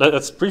 but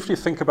let's briefly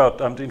think about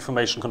the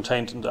information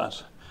contained in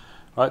that.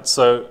 Right.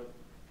 So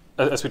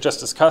as we just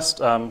discussed,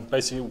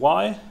 basically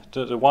y,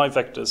 the y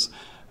vectors,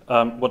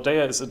 what they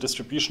are is a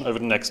distribution over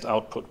the next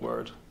output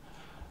word.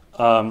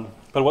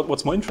 But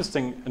what's more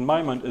interesting in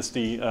my mind is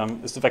the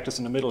vectors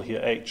in the middle here,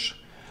 h,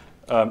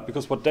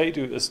 because what they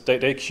do is they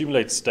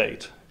accumulate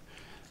state.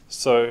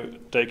 So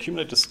they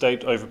accumulate the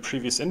state over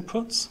previous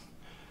inputs.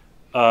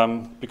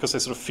 Because they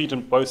sort of feed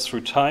them both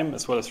through time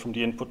as well as from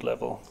the input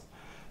level.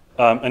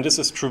 And this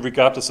is true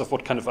regardless of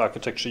what kind of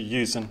architecture you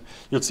use. And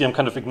you'll see I'm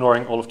kind of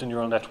ignoring all of the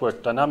neural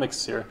network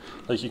dynamics here.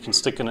 Like you can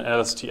stick in an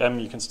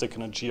LSTM, you can stick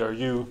in a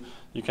GRU,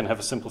 you can have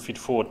a simple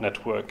feed-forward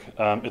network.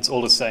 It's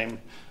all the same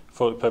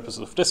for the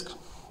purposes of disk,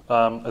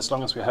 as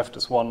long as we have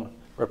this one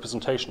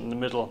representation in the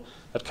middle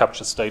that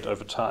captures state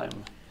over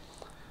time.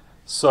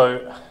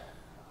 So,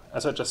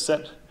 as I just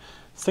said,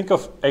 think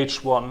of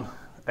H1,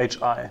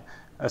 Hi,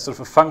 as sort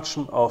of a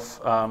function of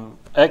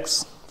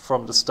x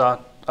from the start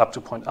up to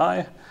point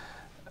I,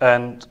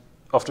 and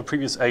of the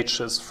previous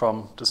h's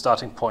from the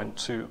starting point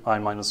to I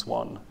minus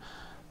 1.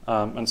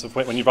 And so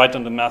when you write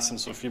down the mass and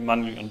sort of you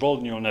manually enroll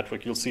the neural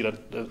network, you'll see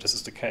that this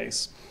is the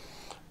case.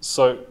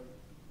 So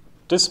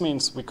this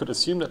means we could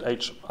assume that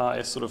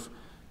Hi sort of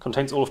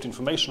contains all of the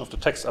information of the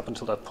text up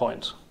until that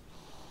point.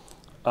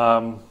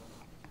 And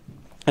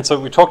so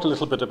we talked a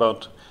little bit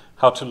about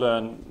how to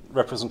learn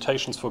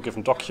representations for a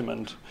given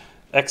document.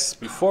 X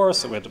before,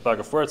 so we had the bag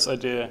of words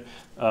idea,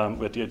 we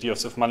had the idea of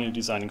sort of manually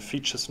designing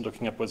features and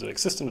looking up whether they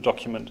exist in the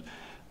document.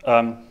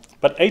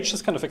 But H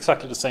is kind of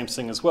exactly the same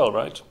thing as well,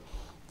 right?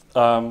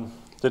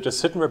 That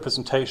this hidden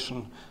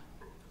representation,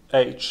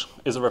 H,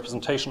 is a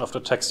representation of the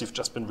text you've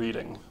just been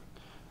reading.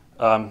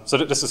 So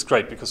this is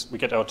great because we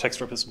get our text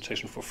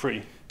representation for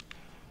free.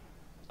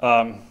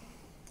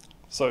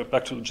 So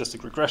back to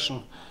logistic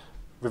regression.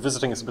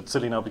 revisiting is a bit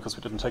silly now because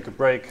we didn't take a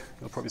break.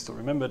 You'll probably still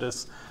remember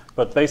this.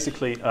 But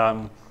basically,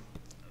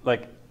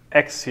 like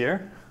X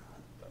here,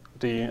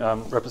 the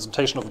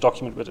representation of a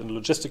document within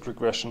logistic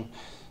regression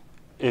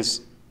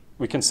is,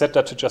 we can set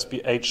that to just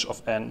be h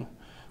of n,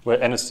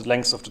 where n is the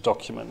length of the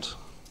document.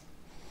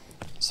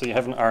 So you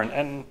have an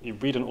RNN, you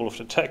read in all of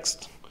the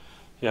text,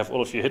 you have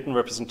all of your hidden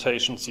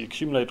representations, you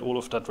accumulate all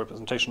of that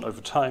representation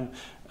over time,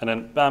 and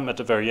then bam, at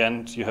the very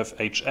end, you have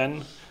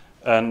hn,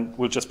 and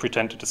we'll just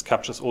pretend that this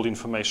captures all the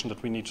information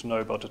that we need to know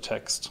about the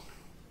text.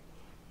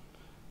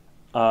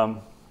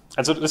 And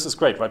so this is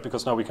great, right?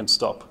 Because now we can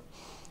stop.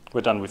 We're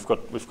done. We've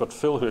got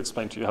Phil who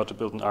explained to you how to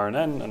build an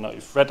RNN, and now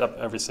you've read up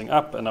everything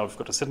up, and now we've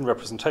got a hidden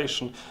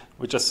representation.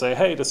 We just say,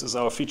 hey, this is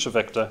our feature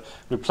vector.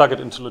 We plug it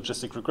into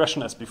logistic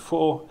regression as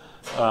before.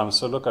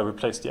 So look, I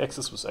replaced the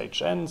x's with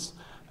hns,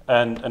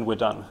 and we're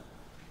done.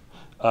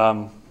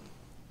 And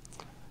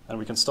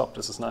we can stop.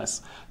 This is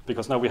nice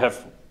because now we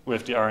have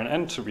the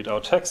RNN to read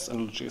our text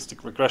and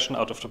logistic regression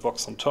out of the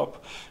box on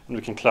top, and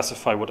we can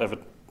classify whatever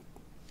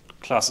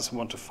classes we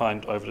want to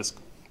find over this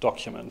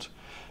document.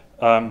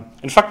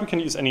 In fact, we can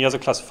use any other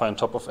classifier on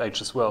top of h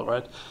as well,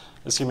 right?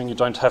 Assuming you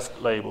don't have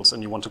labels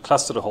and you want to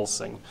cluster the whole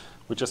thing,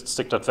 we just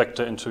stick that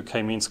vector into a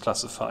k-means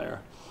classifier.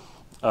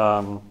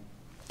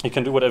 You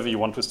can do whatever you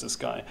want with this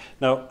guy.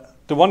 Now,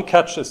 the one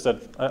catch is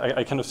that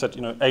I kind of said,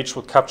 h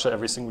will capture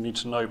everything we need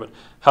to know, but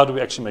how do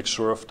we actually make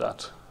sure of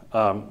that?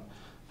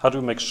 How do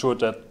we make sure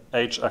that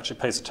h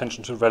actually pays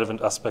attention to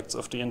relevant aspects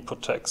of the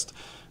input text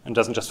and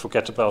doesn't just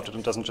forget about it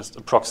and doesn't just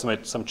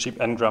approximate some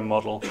cheap n-gram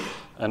model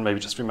and maybe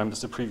just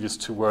remembers the previous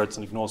 2 words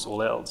and ignores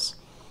all else?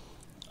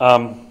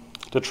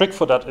 The trick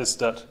for that is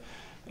that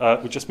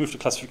we just move the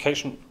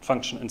classification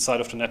function inside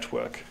of the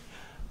network.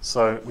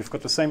 So we've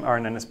got the same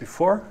RNN as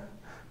before,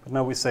 but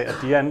now we say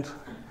at the end,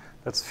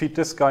 let's feed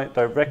this guy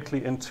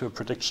directly into a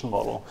prediction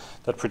model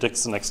that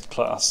predicts the next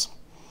class.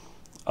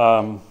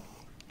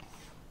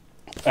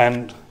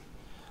 And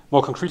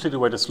more concretely, the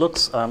way this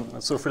looks,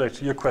 sort of related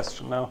to your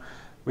question now,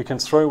 we can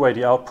throw away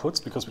the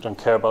outputs because we don't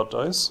care about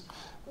those.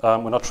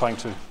 We're not trying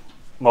to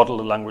model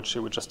the language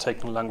here. We're just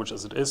taking the language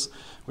as it is.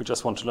 We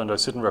just want to learn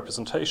those hidden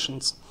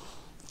representations.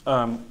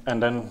 And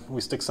then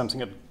we stick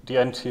something at the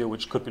end here,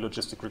 which could be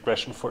logistic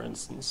regression, for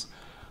instance.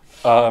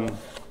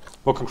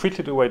 More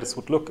concretely, the way this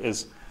would look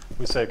is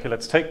we say, OK,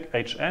 let's take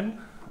hn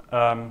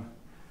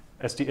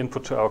as the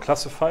input to our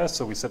classifier.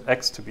 So we set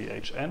x to be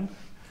hn.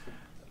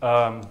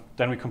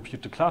 Then we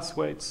compute the class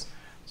weights.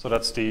 So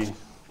that's the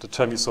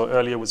term you saw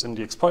earlier was in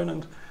the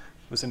exponent,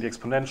 was in the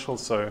exponential.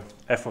 So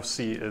f of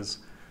c is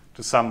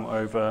the sum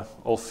over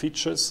all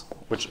features,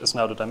 which is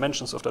now the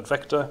dimensions of that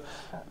vector,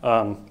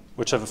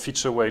 which have a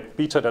feature weight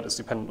beta that is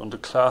dependent on the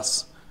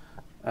class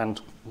and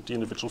the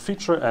individual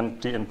feature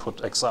and the input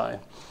xi.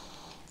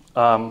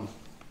 Now,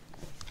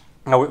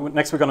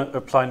 next we're going to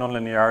apply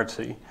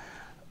nonlinearity,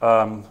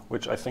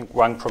 which I think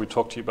Wang probably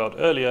talked to you about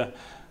earlier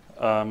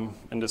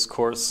in this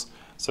course.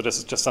 So this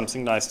is just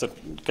something nice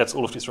that gets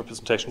all of these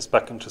representations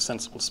back into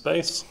sensible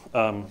space.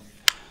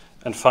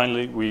 And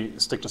finally, we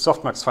stick the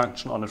softmax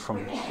function on it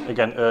from,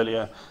 again,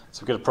 earlier.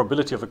 So we get a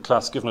probability of a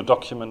class given a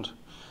document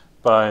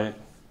by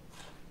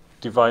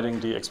dividing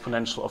the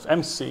exponential of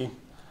MC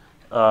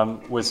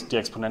with the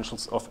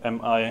exponentials of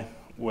MI,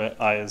 where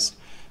I is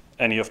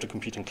any of the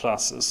competing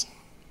classes.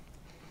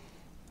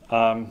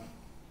 And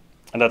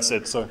that's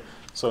it. So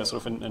sort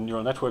of in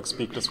neural network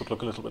speak, this would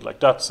look a little bit like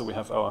that. So we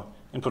have our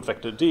input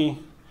vector D.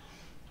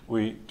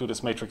 We do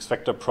this matrix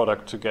vector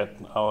product to get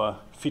our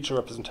feature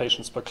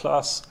representations per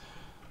class.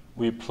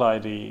 We apply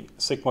the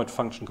sigmoid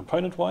function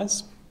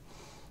component-wise.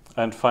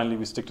 And finally,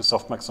 we stick the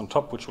softmax on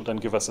top, which will then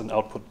give us an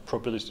output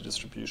probability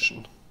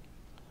distribution.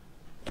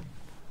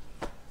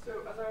 So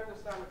as I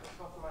understand it, the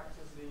softmax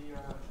is the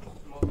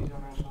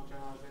multi-dimensional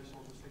generalization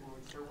of the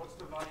sigmoid. So what's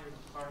the value of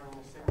defining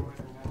the sigmoid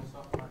and then the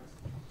softmax,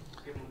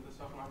 given that the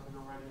softmax is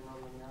already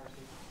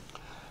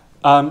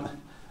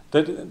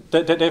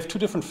nonlinearity? They have 2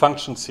 different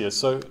functions here.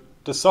 So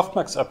the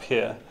softmax up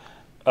here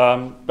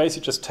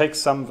basically just takes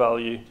some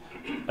value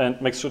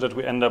and makes sure that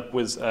we end up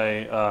with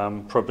a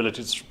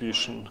probability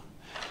distribution.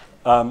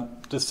 The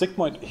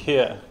sigmoid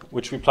here,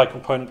 which we apply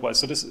component-wise,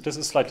 so this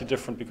is slightly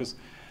different because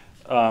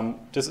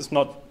this is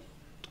not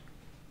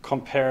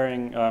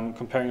comparing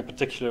a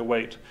particular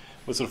weight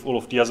with sort of all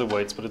of the other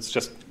weights, but it's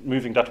just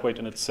moving that weight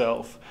in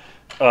itself.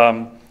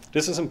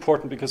 This is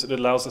important because it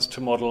allows us to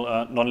model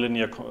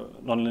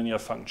nonlinear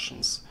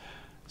functions.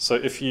 So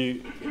if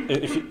you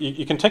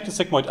can take the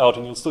sigmoid out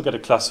and you'll still get a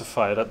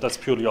classifier. That's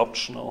purely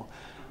optional.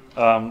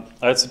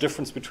 It's the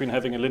difference between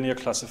having a linear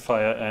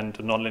classifier and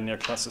a nonlinear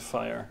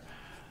classifier.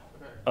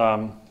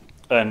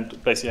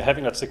 And basically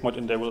having that sigmoid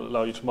in there will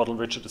allow you to model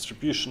richer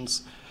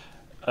distributions.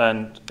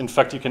 And in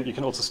fact, you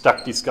can also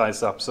stack these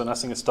guys up. So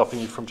nothing is stopping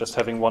you from just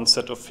having one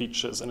set of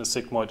features in a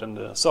sigmoid and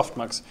a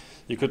softmax.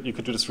 You could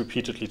do this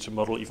repeatedly to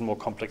model even more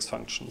complex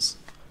functions.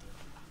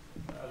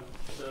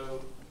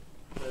 So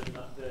the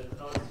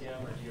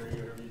non-CM or GRE or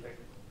whatever you pick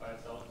by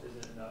itself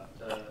isn't enough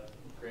to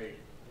create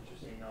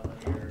interesting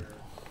nonlinear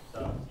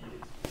stuff.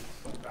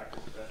 It's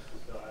factors that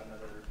still add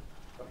another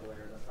couple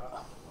layers on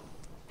top.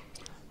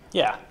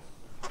 Yeah.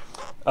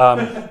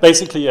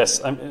 Basically, yes.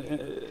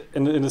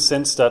 In the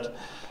sense that,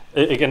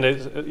 again,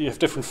 you have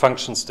different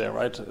functions there,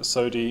 right?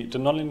 So the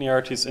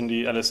nonlinearities in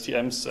the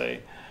LSTM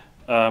say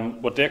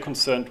what they're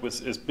concerned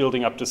with is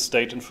building up the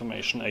state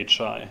information,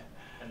 HI.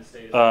 And the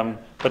state is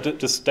But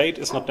the state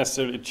is not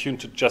necessarily tuned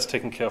to just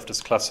taking care of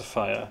this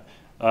classifier.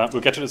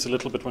 We'll get to this a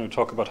little bit when we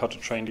talk about how to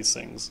train these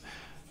things.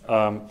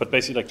 But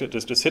basically, like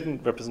this hidden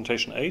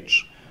representation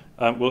H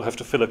will have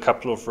to fill a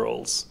couple of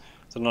roles.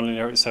 The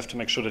nonlinearities have to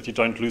make sure that you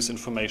don't lose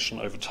information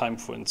over time,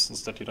 for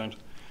instance, that you don't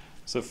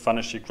sort of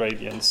vanish your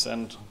gradients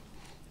and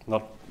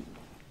not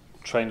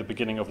train the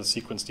beginning of the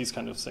sequence, these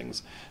kind of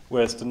things.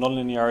 Whereas the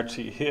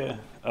nonlinearity here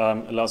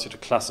allows you to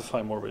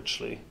classify more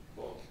richly.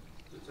 Well,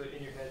 so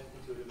in your head,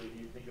 intuitively, do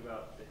you think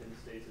about the hidden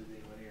states as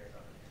being linear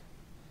or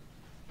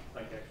nonlinear?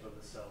 Like actually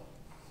the cell?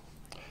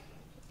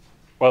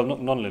 Well,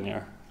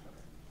 nonlinear.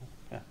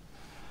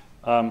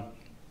 Yeah.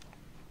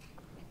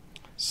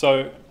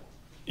 So,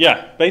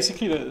 yeah,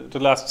 basically the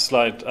last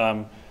slide,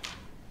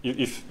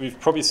 we've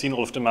probably seen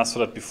all of the math for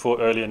that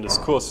before earlier in this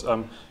course,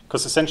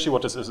 because essentially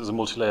what this is a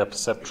multi-layer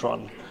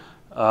perceptron.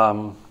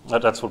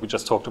 That's what we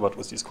just talked about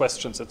with these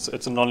questions. It's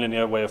a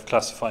nonlinear way of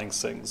classifying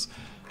things.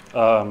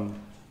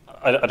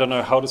 I don't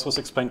know how this was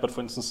explained, but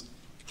for instance,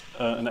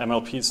 an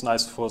MLP is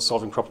nice for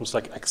solving problems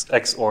like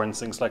XOR and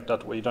things like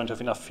that, where you don't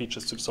have enough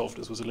features to solve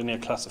this with a linear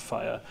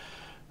classifier.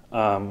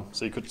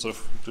 So you could sort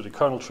of do the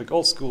kernel trick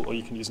old school, or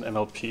you can use an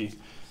MLP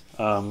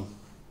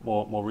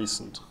more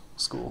recent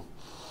school.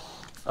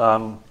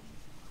 And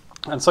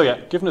so yeah,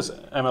 given this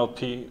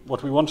MLP,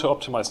 what we want to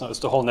optimize now is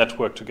the whole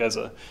network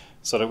together,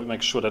 so that we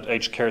make sure that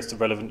H carries the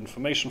relevant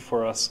information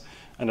for us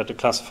and that the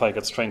classifier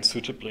gets trained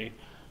suitably.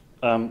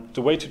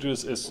 The way to do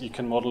this is you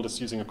can model this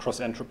using a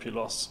cross-entropy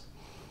loss.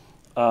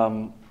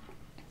 And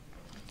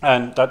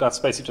that's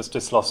basically just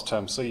this loss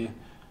term. So you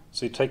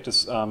take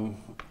this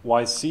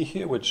YC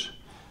here, which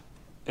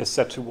is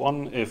set to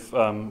 1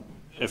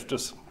 if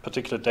this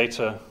particular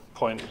data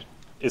point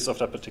is of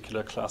that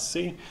particular class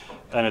C,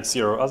 and it's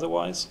 0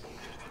 otherwise.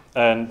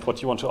 And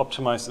what you want to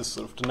optimize is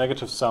sort of the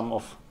negative sum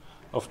of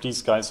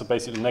these guys, so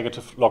basically the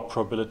negative log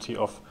probability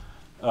of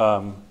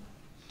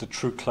the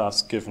true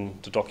class given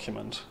the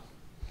document.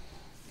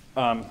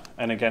 And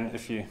again,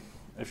 if you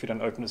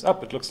then open this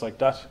up, it looks like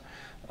that,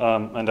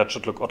 and that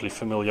should look oddly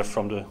familiar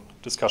from the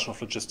discussion of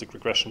logistic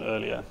regression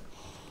earlier.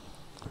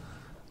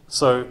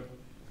 So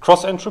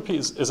cross-entropy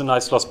is a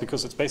nice loss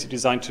because it's basically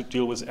designed to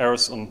deal with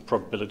errors on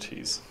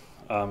probabilities.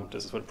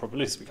 This is where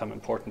probabilities become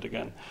important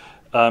again.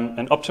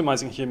 And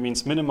optimizing here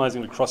means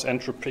minimizing the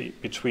cross-entropy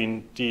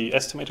between the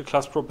estimated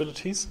class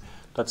probabilities,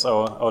 that's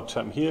our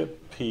term here,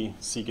 P,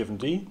 C given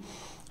D,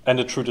 and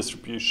the true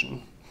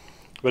distribution.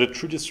 Where the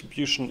true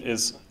distribution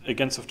is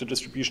against of the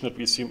distribution that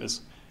we assume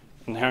is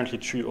inherently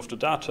true of the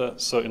data.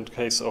 So in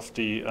case of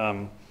the,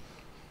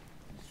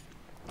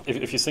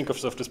 if you think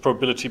of this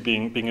probability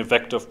being a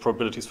vector of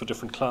probabilities for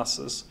different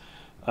classes,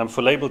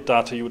 for labeled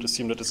data you would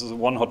assume that this is a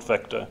one-hot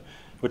vector,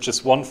 which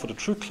is 1 for the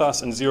true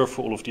class and 0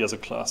 for all of the other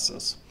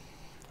classes.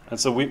 And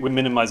so we're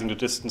minimizing the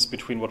distance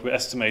between what we're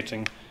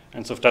estimating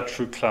and so of that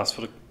true class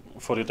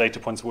for the data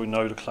points where we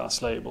know the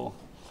class label.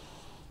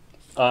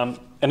 And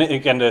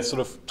again, there's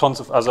sort of tons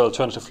of other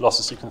alternative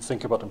losses you can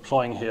think about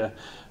employing here.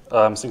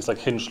 Things like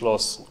hinge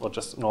loss or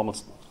just normal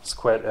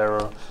squared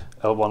error,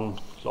 L1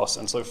 loss,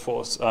 and so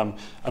forth. I'm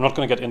not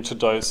going to get into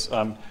those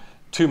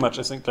too much.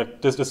 I think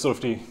like this is sort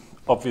of the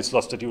obvious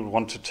loss that you would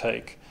want to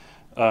take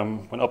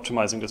when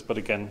optimizing this. But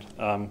again,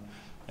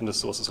 in the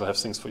sources, we'll have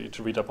things for you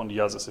to read up on the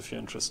others if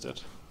you're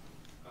interested.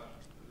 A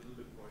little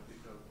bit more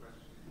detailed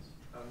questions.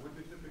 Would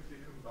you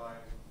typically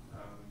combine a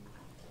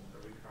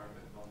recurrent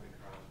and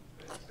non-recurrent,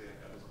 let's say an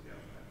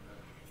LSTM and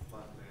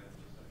one layer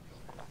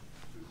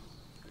to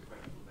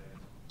sequential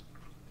layers?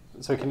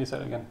 So can you say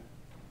it again?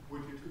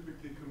 Would you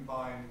typically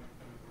combine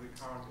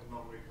recurrent and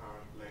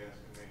non-recurrent layers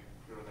in a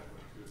neural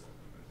network to a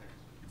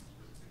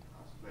text-specific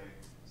class plane,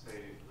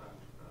 say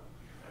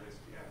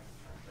LSTM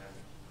and then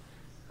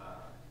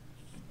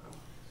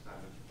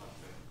standard class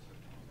layer?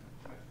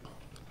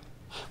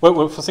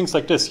 Well, for things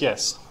like this,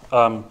 yes.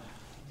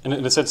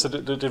 In the sense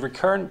that the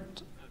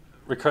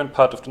recurrent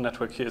part of the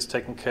network here is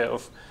taking care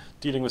of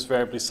dealing with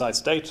variably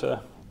sized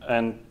data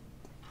and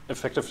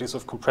effectively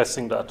sort of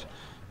compressing that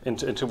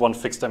into one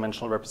fixed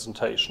dimensional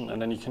representation. And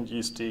then you can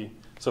use the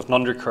sort of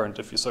non-recurrent,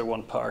 if you so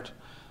one part,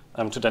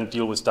 to then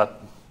deal with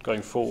that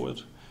going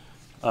forward.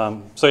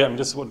 So yeah, I mean,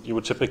 this is what you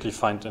would typically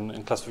find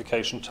in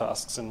classification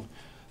tasks and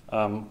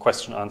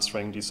question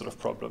answering these sort of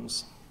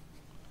problems.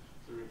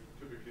 So we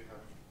typically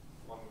have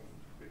one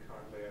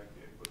recurrent layer at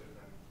the input and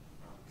then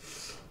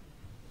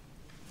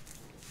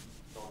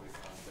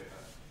non-recurrent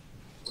layer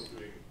for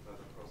doing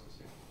further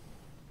processing.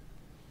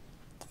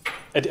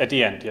 At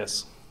the end,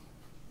 yes.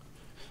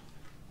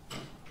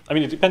 I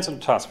mean, it depends on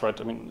the task,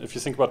 right? I mean, if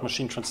you think about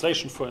machine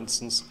translation, for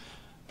instance,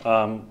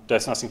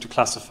 there's nothing to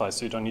classify,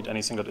 so you don't need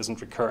anything that isn't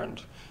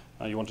recurrent.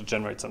 You want to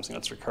generate something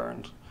that's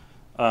recurrent.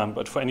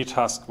 But for any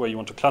task where you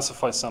want to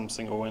classify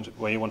something or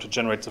where you want to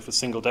generate a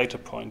single data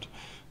point,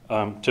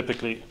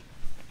 typically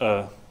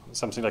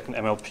something like an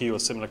MLP or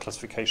similar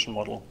classification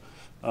model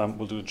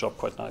will do the job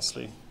quite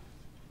nicely.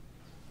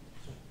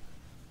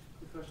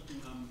 Good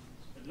question.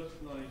 It looks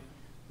like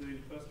during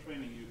the first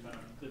training you kind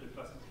of did a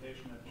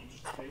classification at each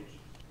stage,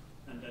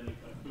 and then you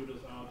kind of threw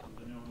those out, and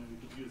then only we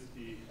could use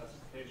the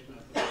classification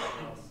as the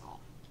last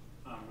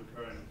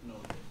recurrent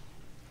node.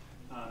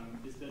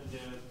 Is that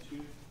there are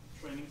two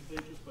training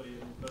stages where you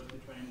firstly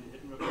train the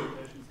hidden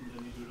representations and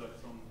then you do like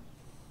some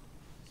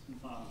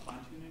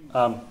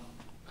fine-tuning?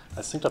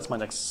 I think that's my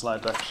next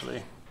slide,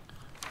 actually.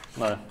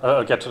 No,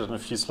 I'll get to it in a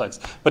few slides.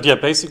 But yeah,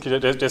 basically,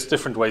 there's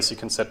different ways you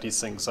can set these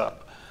things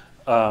up.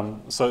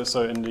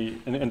 So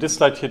in this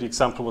slide here, the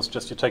example was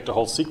just you take the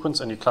whole sequence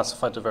and you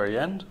classify at the very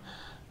end.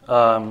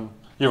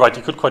 You're right,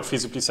 you could quite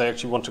feasibly say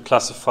actually you want to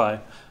classify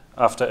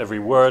after every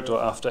word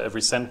or after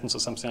every sentence or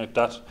something like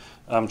that,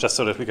 just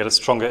so that we get a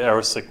stronger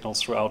error signal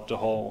throughout the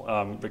whole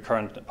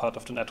recurrent part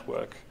of the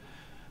network.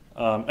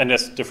 And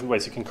there's different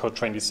ways you can code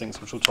train these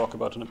things, which we'll talk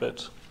about in a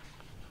bit.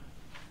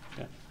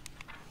 Yeah.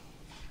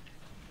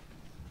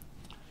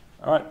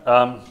 All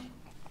right.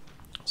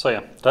 So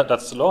yeah,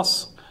 that's the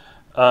loss.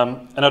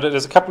 And now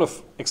there's a couple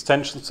of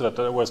extensions to that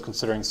I was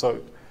considering.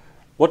 So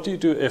what do you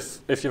do if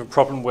you have a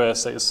problem where,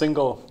 say, a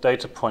single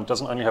data point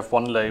doesn't only have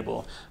one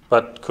label,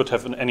 but could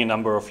have any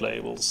number of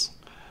labels?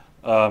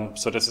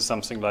 So this is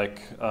something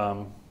like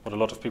what a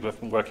lot of people have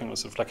been working with,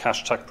 sort of like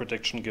hashtag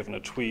prediction given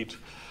a tweet,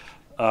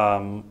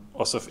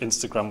 or sort of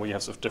Instagram where you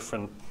have sort of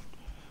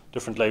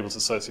different labels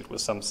associated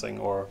with something,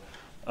 or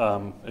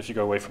if you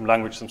go away from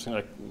language, something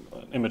like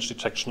image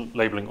detection,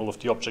 labeling all of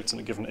the objects in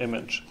a given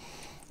image.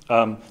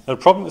 Now the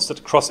problem is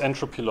that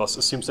cross-entropy loss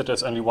assumes that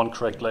there's only one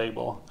correct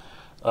label.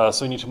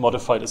 So you need to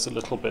modify this a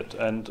little bit.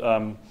 And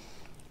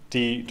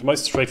the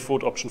most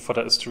straightforward option for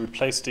that is to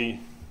replace the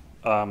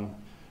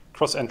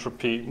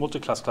cross-entropy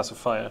multi-class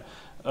classifier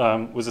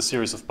with a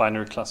series of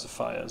binary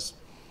classifiers.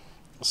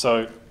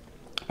 So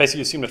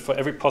basically assume that for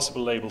every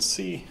possible label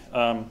C, you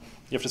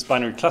have this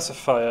binary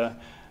classifier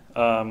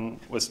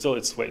with still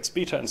its weights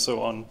beta and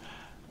so on.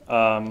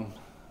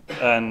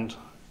 And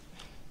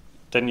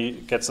then you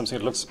get something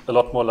that looks a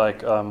lot more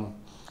like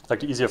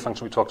the easier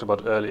function we talked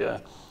about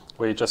earlier,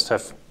 where you just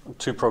have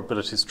two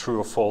probabilities, true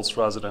or false,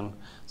 rather than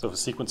sort of a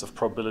sequence of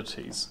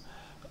probabilities.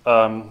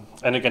 And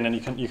again, then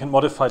you can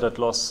modify that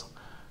loss,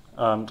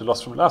 the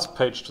loss from the last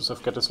page, to sort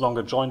of get this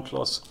longer joint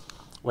loss,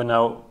 where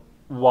now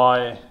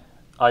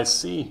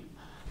YIC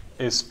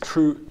is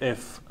true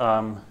if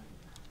a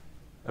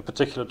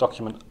particular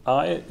document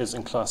I is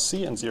in class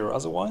C and 0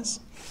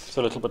 otherwise.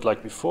 So a little bit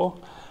like before.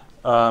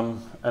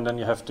 And then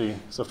you have the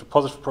sort of the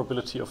positive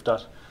probability of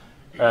that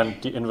and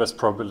the inverse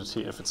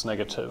probability if it's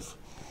negative.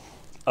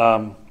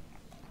 And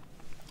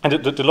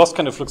the loss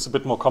kind of looks a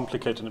bit more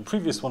complicated than the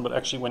previous one, but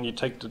actually when you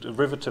take the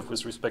derivative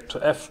with respect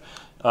to f,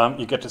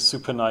 you get a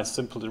super nice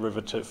simple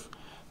derivative,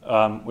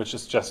 which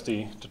is just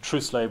the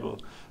truth label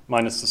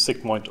minus the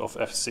sigmoid of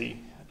fc.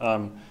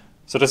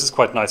 So this is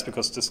quite nice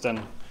because this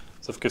then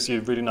sort of gives you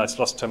a really nice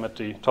loss term at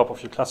the top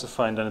of your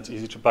classifier, and then it's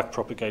easy to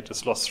backpropagate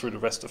this loss through the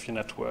rest of your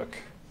network.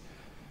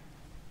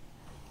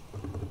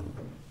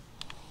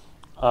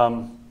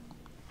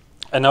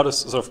 And now this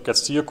sort of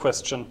gets to your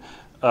question.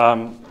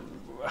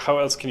 How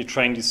else can you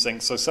train these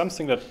things? So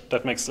something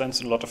that makes sense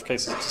in a lot of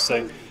cases is to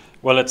say,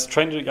 well, let's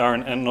train the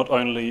RNN not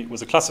only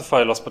with a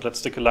classifier loss, but let's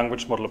stick a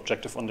language model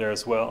objective on there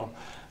as well.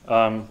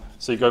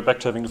 So you go back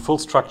to having the full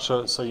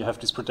structure, so you have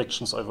these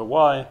predictions over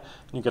Y, and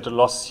you get a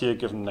loss here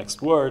given the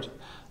next word,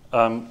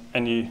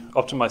 and you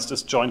optimize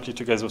this jointly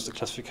together with the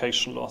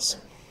classification loss.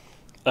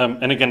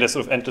 And again, there's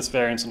sort of endless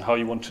variance on how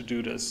you want to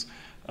do this.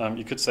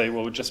 You could say,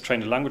 well, we just train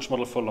the language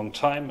model for a long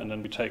time, and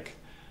then we take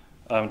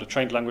the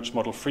trained language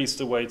model, freeze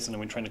the weights, and then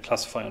we train the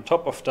classifier on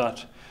top of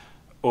that.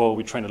 Or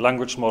we train a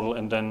language model,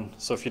 and then,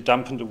 so if you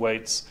dampen the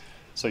weights,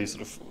 so you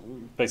sort of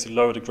basically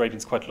lower the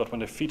gradients quite a lot when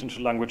they feed into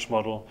the language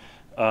model,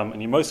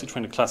 and you mostly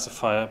train the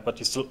classifier, but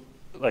you still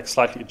like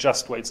slightly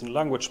adjust weights in the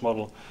language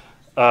model.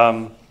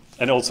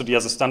 And also the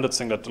other standard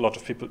thing that a lot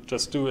of people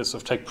just do is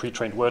sort of take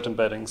pre-trained word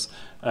embeddings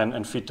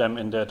and feed them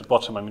in there at the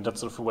bottom. I mean, that's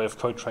sort of a way of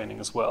code training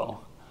as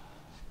well.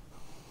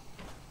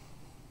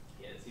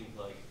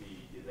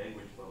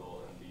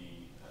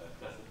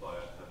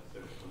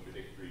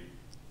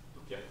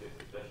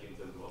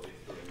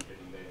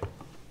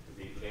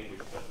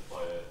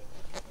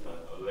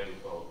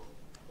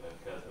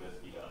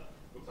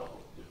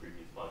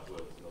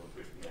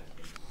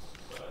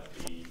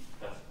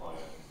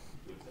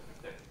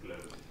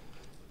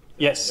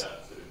 Yes.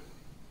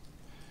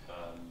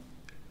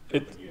 You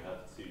have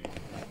two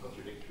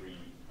contradictory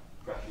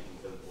crashes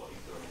in terms of what is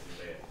throwing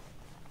in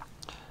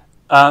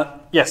there.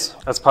 Yes,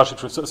 that's partially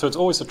true. So it's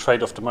always a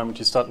trade-off the moment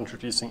you start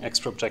introducing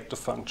extra objective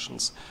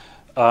functions.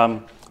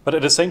 But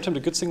at the same time,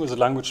 the good thing with the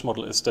language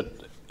model is that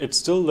it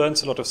still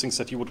learns a lot of things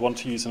that you would want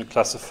to use in a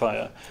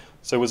classifier.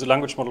 So with a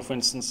language model, for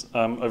instance,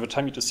 over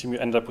time you'd assume you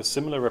end up with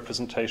similar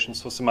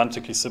representations for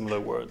semantically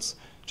similar words,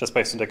 just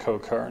based on their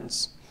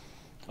co-occurrence.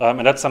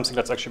 And that's something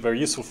that's actually very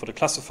useful for the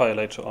classifier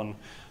later on.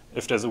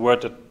 If there's a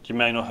word that you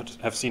may not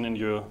have seen in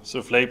your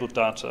sort of labeled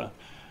data,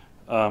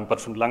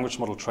 But from the language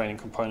model training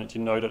component,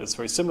 you know that it's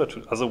very similar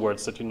to other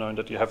words that you know and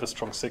that you have a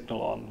strong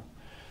signal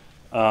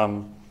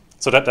on.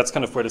 So that's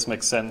kind of where this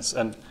makes sense.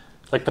 And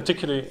like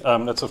particularly,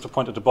 that's sort of the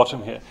point at the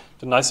bottom here.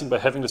 The nice thing by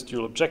having this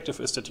dual objective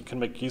is that you can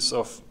make use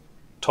of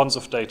tons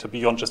of data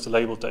beyond just the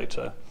labeled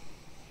data.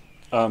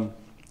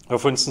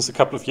 For instance, a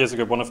couple of years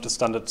ago, one of the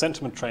standard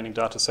sentiment training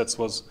data sets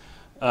was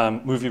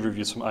movie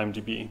reviews from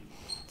IMDb.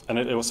 And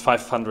it was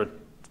 500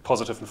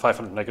 positive and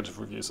 500 negative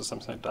reviews or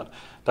something like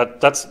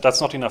that.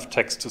 That's not enough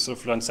text to sort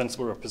of learn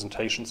sensible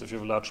representations if you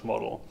have a large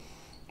model.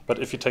 But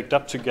if you take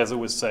that together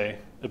with, say,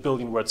 1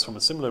 billion words from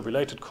a similar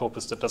related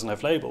corpus that doesn't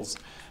have labels,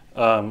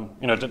 then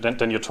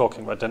you're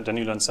talking, right? Then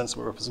you learn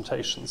sensible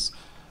representations.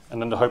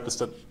 And then the hope is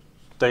that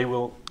they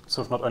will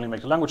sort of not only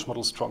make the language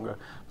model stronger,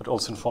 but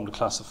also inform the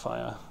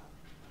classifier.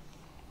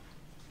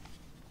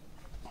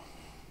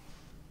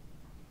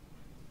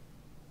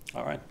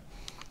 All right.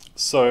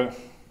 So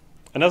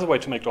another way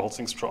to make the whole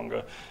thing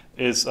stronger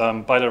is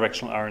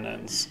bidirectional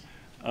RNNs.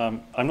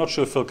 I'm not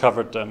sure if Phil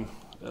covered them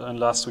in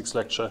last week's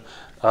lecture,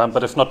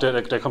 but if not,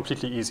 they're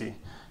completely easy.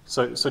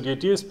 So the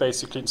idea is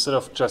basically, instead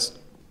of just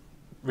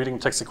reading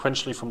text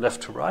sequentially from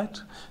left to right,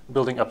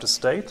 building up the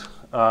state,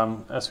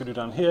 as we do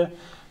down here,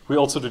 we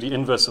also do the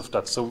inverse of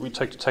that. So we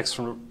take the text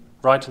from the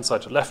right-hand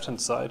side to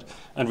left-hand side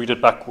and read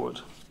it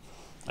backward.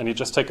 And you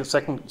just take a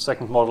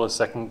second model, a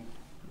second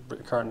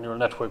recurrent neural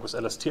network with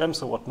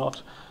LSTMs or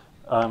whatnot,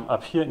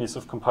 up here, and you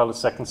sort of compile a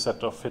second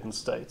set of hidden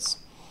states.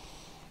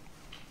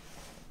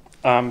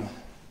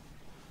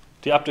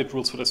 The update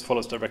rules for this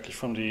follows directly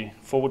from the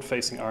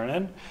forward-facing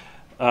RNN.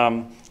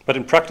 But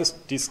in practice,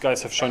 these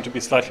guys have shown to be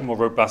slightly more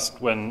robust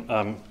when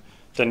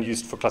then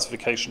used for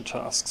classification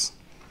tasks.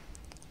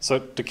 So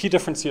the key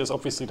difference here is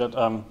obviously that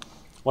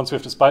once we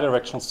have this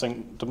bidirectional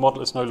thing, the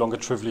model is no longer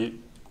trivially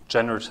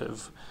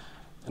generative.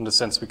 In the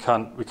sense we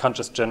can't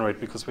just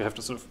generate because we have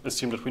to sort of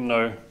assume that we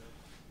know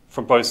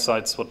from both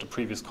sides what the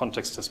previous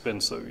context has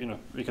been. So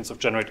we can sort of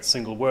generate a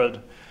single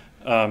word.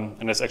 And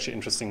there's actually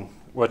interesting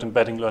word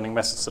embedding learning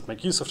methods that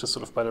make use of this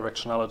sort of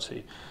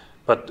bidirectionality.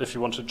 But if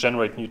you want to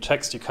generate new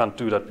text, you can't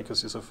do that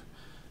because you sort of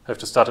have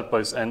to start at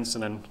both ends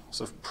and then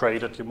sort of pray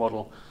that your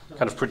model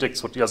kind of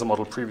predicts what the other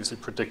model previously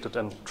predicted.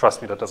 And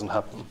trust me, that doesn't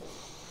happen.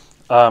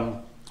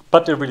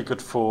 But they're really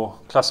good for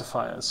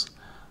classifiers.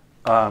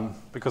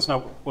 Because now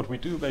what we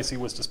do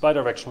basically with this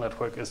bidirectional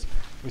network is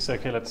we say,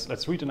 okay,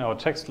 let's read in our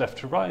text left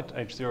to right,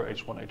 H0,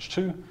 H1,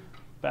 H2.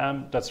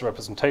 Bam, that's a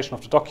representation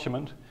of the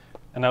document.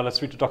 And now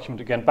let's read the document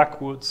again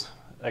backwards,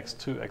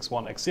 X2,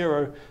 X1,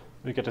 X0.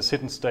 We get this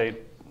hidden state,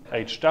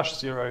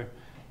 H-0.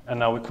 And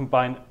now we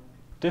combine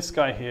this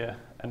guy here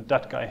and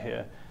that guy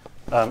here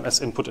as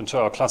input into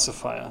our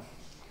classifier.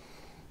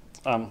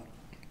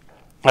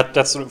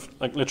 That's sort of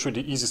like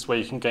literally the easiest way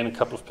you can gain a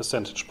couple of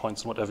percentage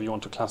points in whatever you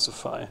want to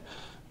classify.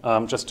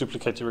 Just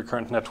duplicate your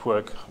recurrent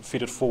network,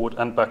 feed it forward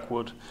and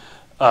backward,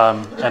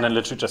 and then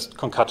literally just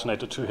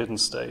concatenate the two hidden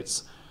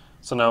states.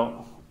 So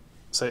now,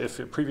 say if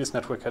your previous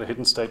network had a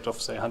hidden state of,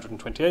 say,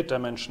 128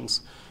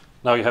 dimensions,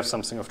 now you have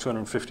something of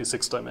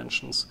 256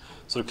 dimensions.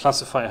 So the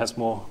classifier has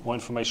more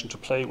information to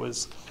play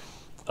with.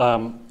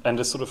 And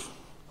this sort of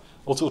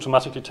also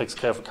automatically takes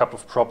care of a couple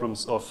of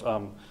problems of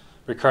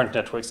recurrent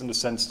networks in the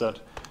sense that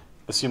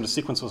assume the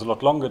sequence was a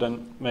lot longer,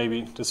 then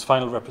maybe this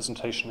final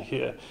representation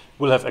here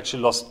will have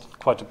actually lost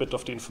quite a bit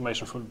of the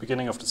information from the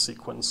beginning of the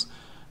sequence.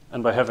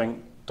 And by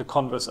having the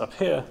converse up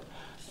here,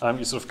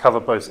 you sort of cover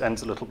both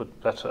ends a little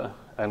bit better,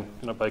 and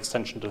by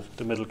extension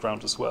the middle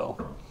ground as well.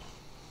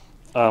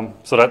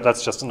 So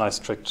that's just a nice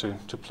trick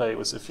to play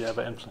with if you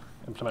ever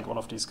implement one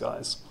of these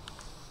guys.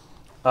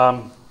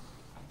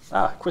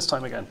 Quiz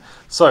time again.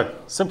 So,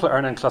 simple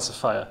RNN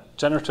classifier,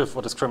 generative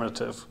or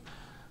discriminative?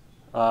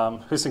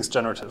 Who thinks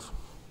generative?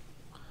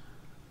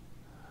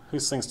 Who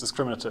thinks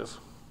discriminative?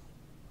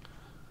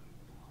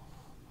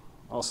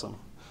 Awesome.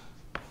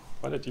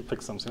 Why did you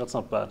pick something? That's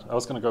not bad. I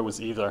was going to go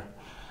with either.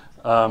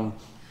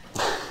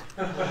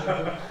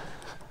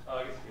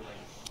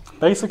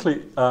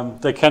 Basically,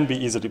 they can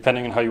be either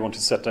depending on how you want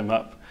to set them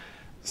up.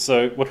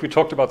 So what we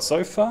talked about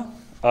so far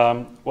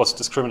was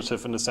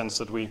discriminative in the sense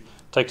that we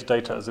take the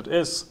data as it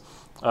is,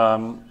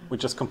 we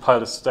just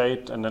compile a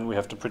state, and then we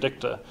have the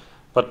predictor.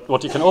 But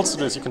what you can also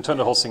do is you can turn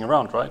the whole thing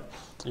around, right?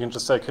 You can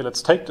just say, okay,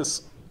 let's take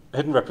this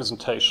hidden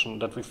representation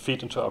that we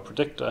feed into our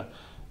predictor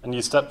and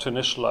use that to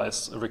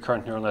initialize a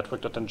recurrent neural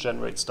network that then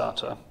generates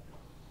data.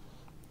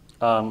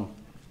 And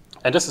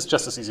this is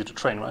just as easy to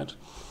train, right?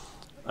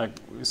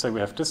 We say we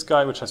have this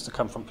guy, which has to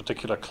come from a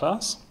particular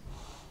class.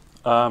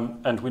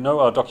 And we know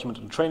our document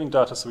and training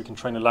data, so we can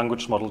train a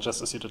language model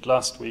just as you did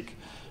last week.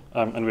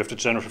 And we have the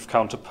generative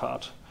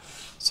counterpart.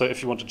 So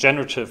if you want a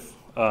generative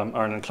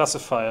RNN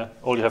classifier,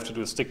 all you have to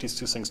do is stick these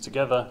two things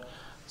together.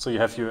 So you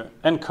have your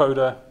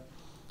encoder,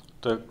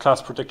 the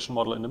class prediction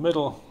model in the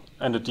middle,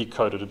 and the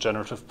decoder, the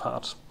generative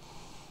part.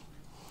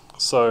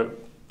 So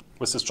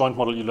with this joint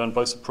model, you learn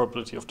both the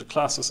probability of the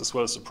classes as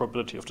well as the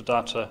probability of the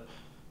data.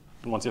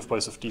 And once you have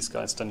both of these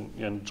guys, then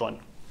you're in the joint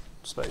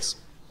space.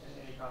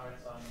 Any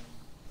comments on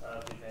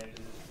the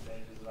advantages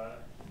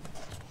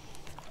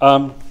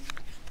of that?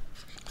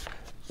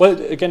 Well,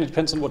 again, it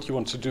depends on what you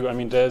want to do. I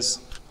mean, there's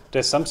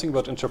something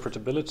about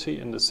interpretability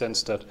in the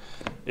sense that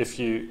if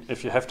you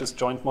have this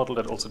joint model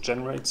that also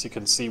generates, you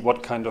can see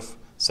what kind of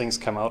things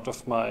come out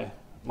of my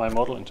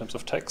model in terms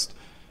of text.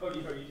 Oh,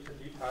 you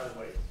tie the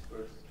weights?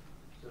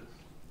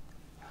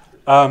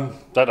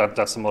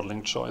 That's a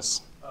modeling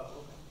choice.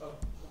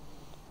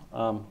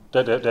 Oh,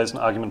 There's an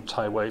argument to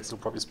tie weights. It'll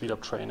probably speed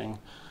up training.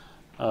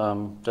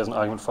 There's an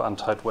argument for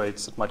untied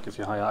weights. It might give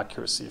you higher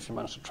accuracy if you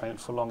manage to train it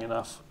for long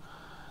enough.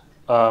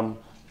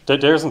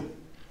 There isn't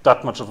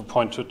that much of a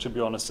point to be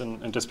honest,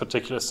 in this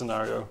particular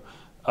scenario.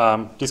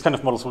 These kind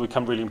of models will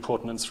become really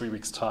important in 3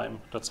 weeks'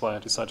 time. That's why I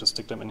decided to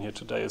stick them in here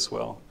today as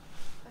well.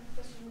 I have a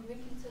question. Would we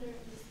consider in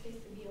this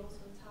case to be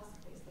also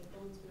task-based, like the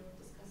ones we were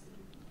discussing?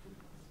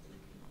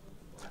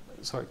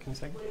 Sorry, can you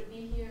say? Would it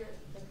be here,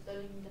 like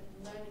learning the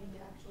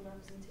actual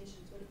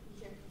representations, would it be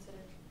here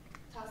considered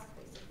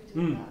task-based if we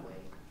do it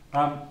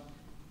that way?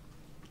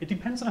 It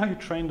depends on how you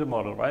train the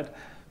model, right?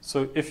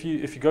 So if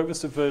you go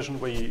with the version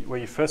where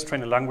you first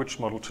train a language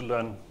model to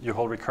learn your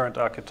whole recurrent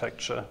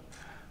architecture,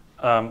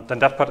 then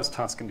that part is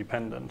task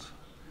independent.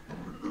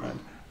 Right?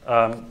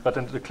 But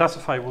then the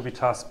classifier will be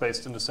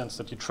task-based in the sense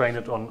that you train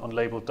it on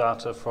labeled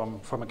data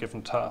from a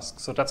given task.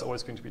 So that's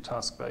always going to be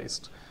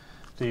task-based.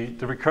 The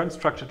recurrent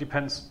structure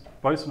depends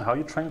both on how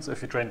you train it. So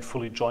if you train it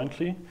fully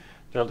jointly,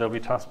 there'll be a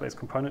task-based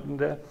component in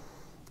there.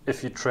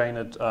 If you train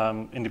it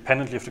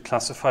independently of the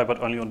classifier,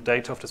 but only on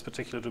data of this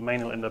particular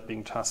domain, it'll end up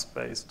being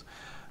task-based.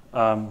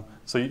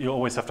 So you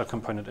always have that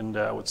component in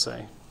there, I would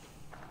say.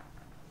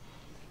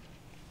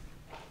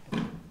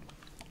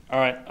 All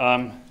right.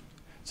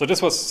 So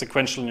this was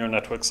sequential neural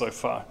network so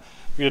far.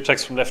 Read a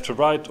text from left to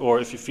right, or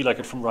if you feel like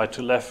it, from right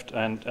to left,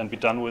 and be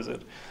done with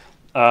it.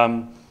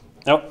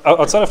 Now,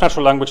 outside of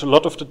natural language, a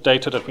lot of the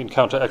data that we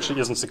encounter actually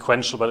isn't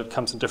sequential, but it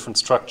comes in different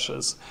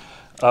structures.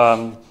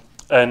 And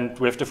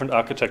we have different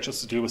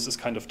architectures to deal with this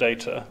kind of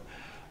data.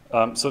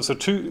 So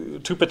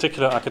two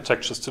particular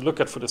architectures to look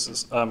at for this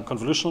is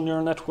convolutional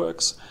neural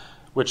networks,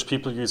 which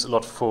people use a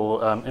lot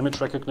for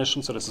image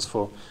recognition. So this is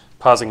for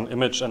parsing an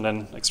image and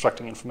then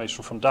extracting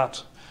information from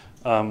that.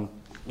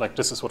 Like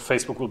this is what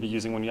Facebook will be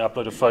using when you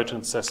upload a photo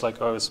and it says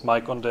like, oh, is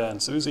Mike on there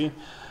and Susie.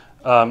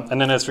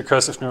 And then there's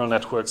recursive neural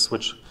networks,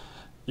 which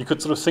you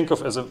could sort of think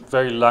of as a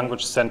very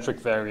language-centric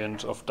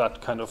variant of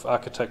that kind of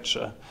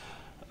architecture.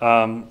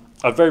 I'll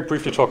very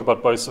briefly talk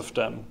about both of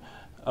them.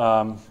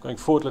 Going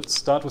forward, let's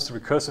start with the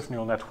recursive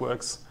neural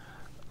networks.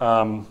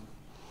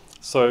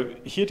 So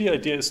here the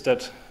idea is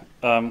that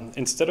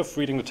instead of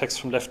reading the text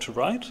from left to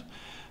right,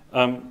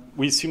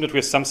 we assume that we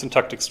have some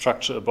syntactic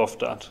structure above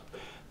that.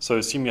 So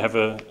assume you have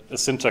a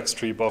syntax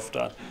tree above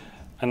that.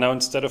 And now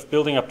instead of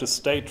building up the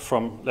state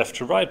from left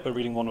to right by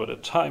reading one word at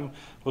a time,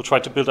 we'll try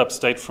to build up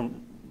state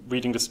from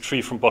reading this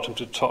tree from bottom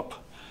to top.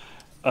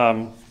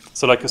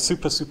 So like a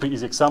super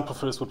easy example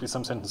for this would be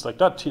some sentence like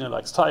that. Tina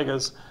likes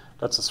tigers.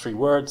 That's the 3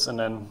 words. And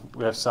then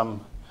we have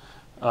some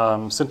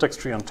syntax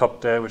tree on top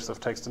there, which sort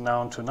of takes the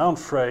noun to a noun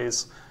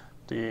phrase,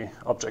 the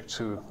object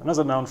to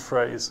another noun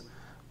phrase,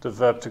 the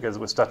verb together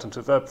with that into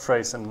a verb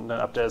phrase, and then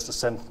up there is the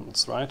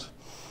sentence, right?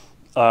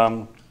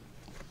 And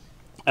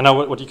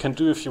now what you can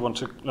do if you want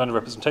to learn a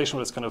representation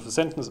of this kind of a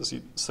sentence is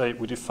you say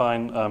we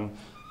define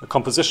a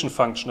composition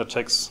function that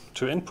takes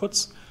 2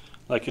 inputs,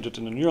 like you did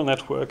in a neural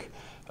network,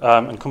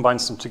 and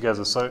combines them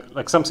together. So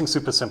like something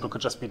super simple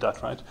could just be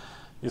that, right?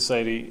 You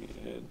say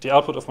the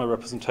output of my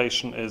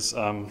representation is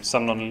some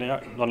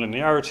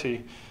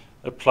nonlinearity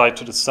applied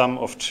to the sum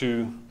of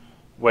 2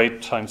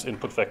 weight times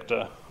input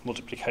vector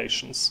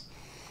multiplications.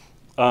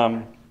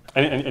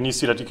 And you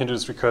see that you can do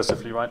this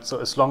recursively, right? So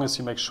as long as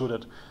you make sure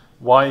that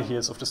y here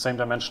is of the same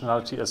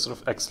dimensionality as sort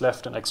of x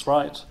left and x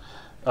right,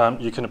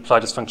 you can apply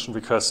this function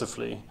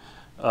recursively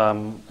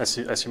as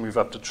you move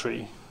up the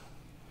tree.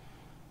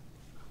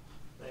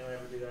 Anyone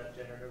ever do that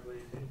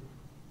generatively too?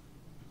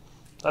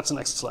 That's the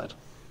next slide.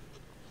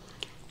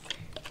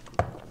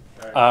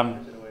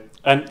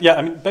 And yeah,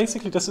 I mean,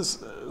 basically this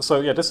is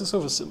sort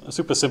of a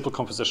super simple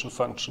composition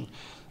function.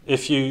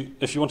 If you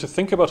want to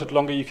think about it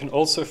longer, you can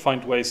also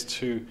find ways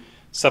to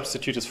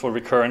substitute this for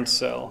recurrent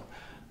cell.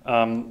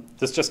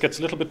 This just gets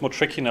a little bit more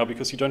tricky now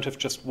because you don't have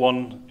just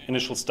one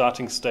initial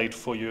starting state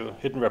for your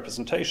hidden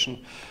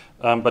representation,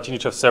 but you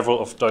need to have several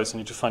of those, and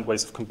you need to find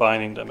ways of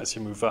combining them as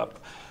you move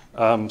up.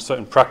 So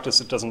in practice,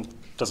 it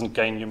doesn't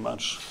gain you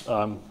much,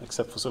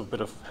 except for sort of a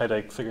bit of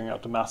headache figuring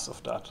out the math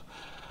of that.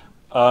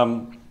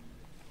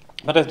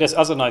 But there's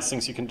other nice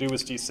things you can do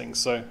with these things.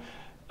 So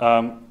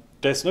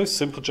there's no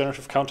simple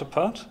generative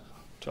counterpart,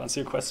 to answer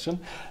your question,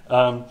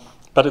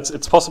 but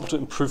it's possible to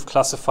improve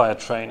classifier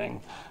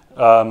training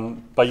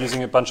by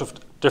using a bunch of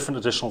different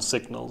additional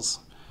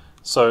signals.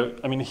 So,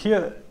 I mean,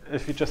 here,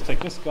 if you just take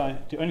this guy,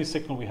 the only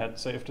signal we had,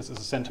 say if this is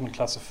a sentiment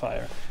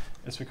classifier,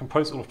 is we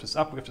compose all of this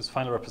up, we have this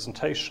final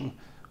representation,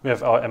 we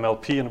have our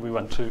MLP, and we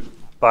want to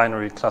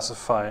binary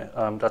classify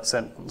that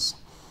sentence.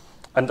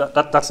 And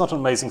that's not an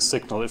amazing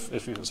signal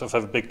if you sort of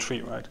have a big tree,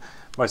 right?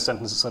 Most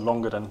sentences are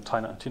longer than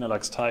Tina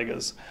likes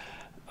tigers.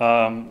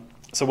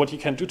 So what you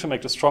can do to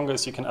make this stronger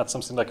is you can add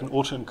something like an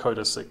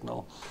autoencoder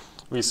signal,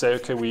 we say,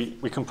 okay,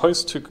 we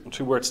compose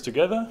two words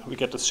together, we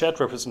get this shared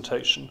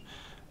representation.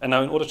 And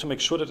now in order to make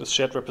sure that this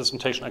shared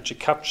representation actually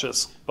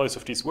captures both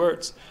of these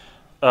words,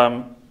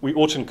 we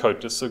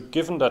autoencode this. So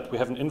given that we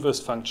have an inverse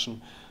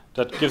function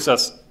that gives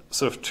us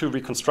sort of two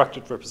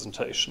reconstructed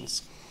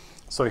representations.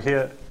 So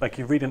here, like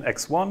you read in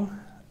x1,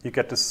 you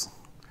get this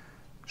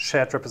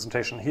shared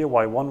representation here,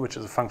 y1, which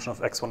is a function of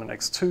x1 and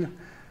x2.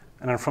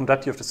 And then from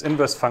that, you have this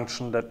inverse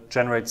function that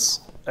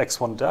generates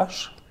x1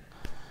 dash.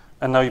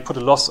 And now you put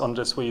a loss on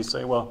this where you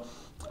say, well,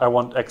 I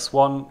want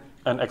x1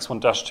 and x1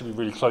 dash to be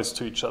really close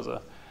to each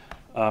other.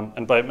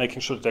 And by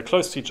making sure that they're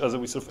close to each other,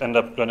 we sort of end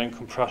up running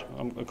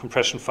a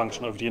compression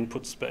function over the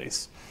input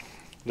space.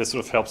 This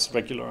sort of helps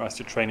regularize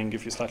your training,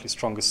 give you a slightly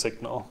stronger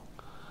signal.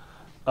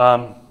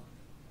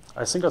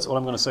 I think that's all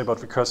I'm going to say about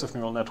recursive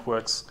neural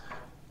networks.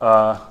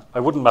 I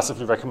wouldn't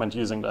massively recommend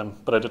using them,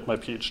 but I did my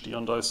PhD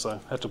on those, so I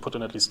had to put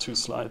in at least 2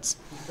 slides.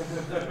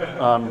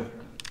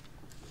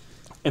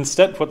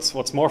 Instead,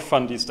 what's more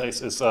fun these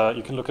days is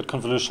you can look at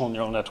convolutional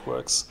neural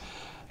networks.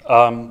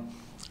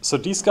 So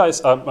these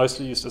guys are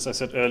mostly used, as I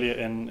said earlier,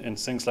 in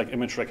things like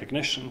image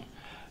recognition.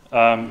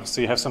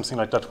 So you have something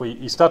like that where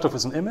you start off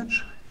with an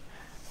image,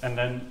 and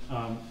then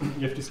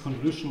you have these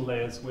convolutional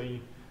layers where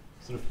you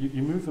sort of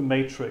you move a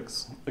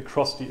matrix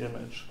across the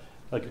image,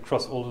 like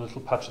across all the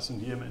little patches in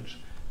the image,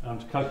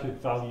 to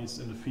calculate values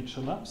in the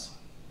feature maps.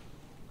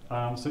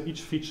 So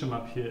each feature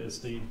map here is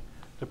the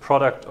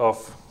product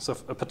of sort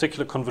of a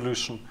particular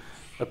convolution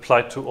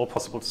applied to all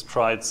possible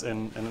strides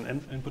in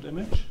an input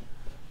image.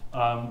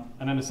 And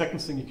then the second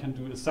thing you can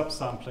do is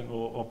subsampling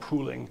or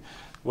pooling,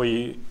 where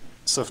you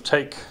sort of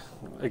take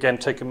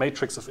a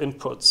matrix of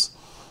inputs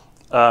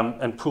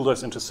and pool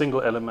those into a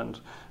single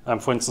element.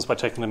 For instance, by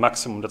taking the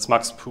maximum, that's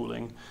max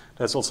pooling.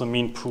 There's also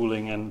mean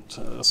pooling and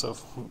sort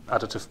of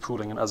additive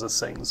pooling and other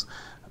things.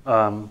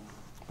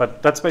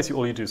 But that's basically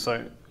all you do.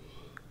 So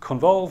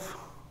convolve,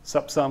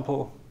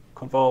 subsample,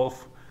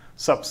 convolve,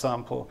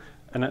 subsample,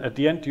 and then at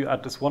the end you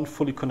add this one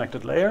fully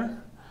connected layer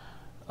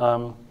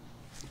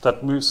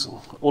that moves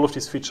all of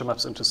these feature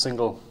maps into a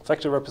single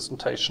vector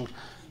representation.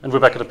 And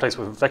we're back at a place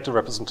with a vector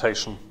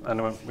representation,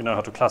 and we know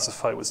how to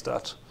classify with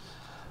that.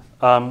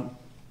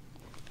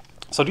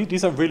 So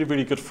these are really,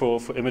 really good for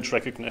image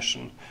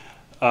recognition.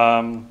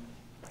 And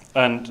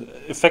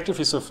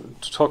effectively, so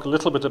to talk a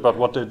little bit about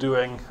what they're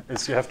doing,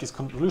 is you have these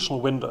convolutional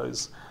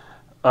windows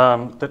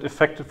that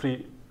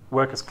effectively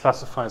work as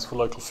classifiers for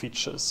local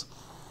features.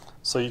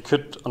 So you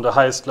could, on the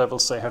highest level,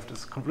 say have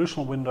this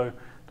convolutional window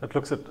that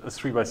looks at a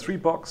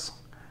 3x3 box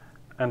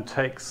and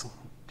takes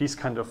these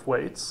kind of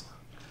weights.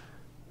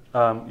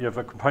 You have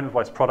a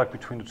component-wise product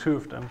between the two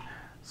of them.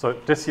 So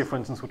this here, for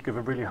instance, would give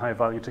a really high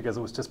value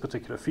together with this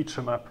particular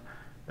feature map.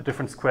 A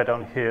different square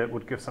down here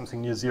would give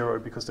something near 0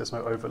 because there's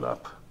no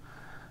overlap.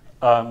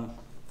 And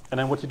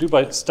then what you do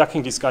by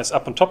stacking these guys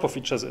up on top of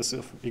each other is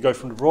if you go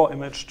from the raw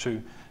image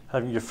to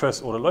having your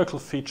first order local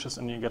features,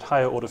 and you get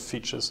higher order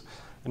features,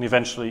 and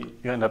eventually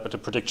you end up at the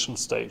prediction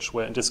stage,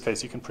 where in this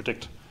case you can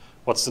predict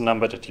what's the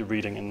number that you're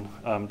reading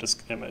in this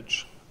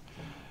image.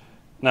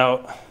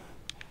 Now,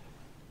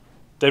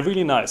 they're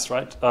really nice,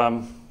 right?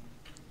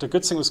 The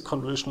good thing with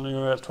convolutional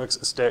neural networks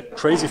is they're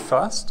crazy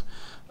fast.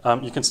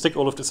 You can stick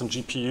all of this in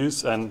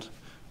GPUs, and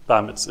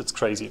bam, it's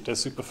crazy. They're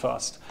super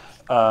fast.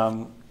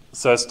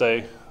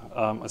 Thursday,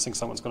 I think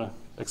someone's going to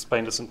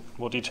explain this in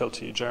more detail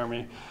to you,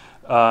 Jeremy.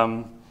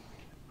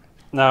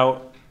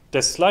 Now,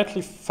 they're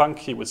slightly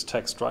funky with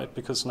text, right?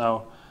 Because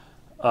now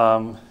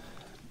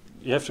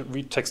you have to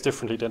read text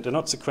differently. They're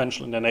not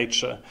sequential in their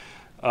nature.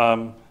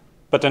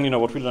 But then,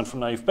 what we learned from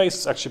naive Bayes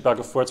is actually bag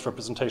of words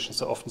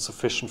representations are often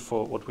sufficient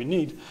for what we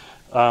need.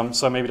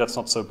 So maybe that's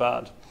not so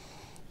bad.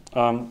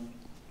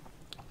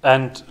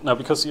 And now,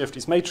 because you have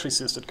these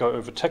matrices that go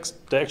over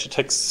text, they actually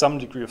take some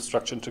degree of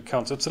structure into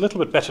account. So it's a little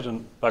bit better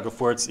than bag of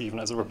words even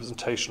as a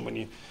representation when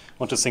you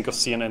want to think of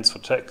CNNs for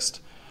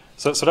text.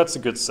 So that's the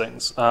good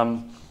things.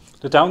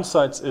 The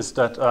downsides is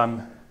that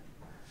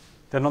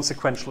they're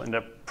non-sequential in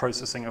their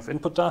processing of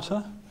input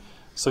data.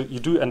 So you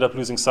do end up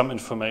losing some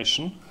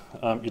information.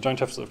 You don't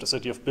have sort of this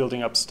idea of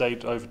building up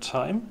state over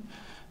time.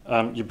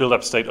 You build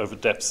up state over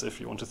depth,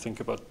 if you want to think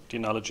about the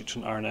analogy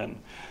to an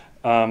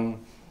RNN.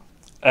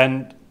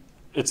 And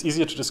it's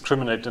easier to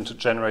discriminate than to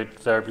generate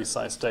variably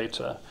sized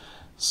data.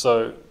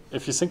 So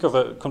if you think of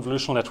a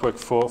convolutional network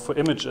for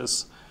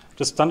images,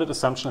 the standard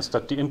assumption is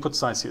that the input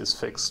size here is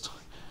fixed.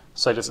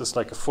 Say this is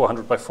like a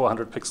 400 by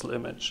 400 pixel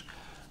image.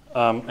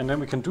 And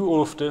then we can do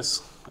all of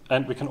this,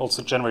 and we can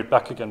also generate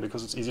back again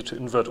because it's easy to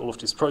invert all of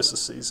these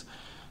processes.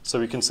 So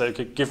we can say,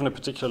 okay, given a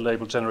particular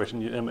label, generate a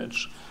new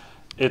image.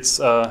 It's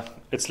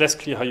less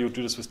clear how you would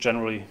do this with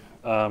generally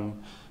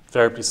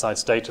variably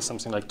sized data,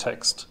 something like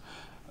text.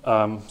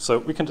 So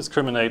we can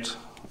discriminate.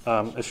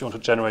 If you want to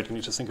generate, you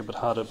need to think a bit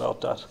harder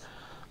about that.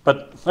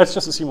 But let's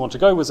just assume you want to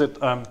go with it.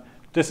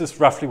 This is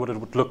roughly what it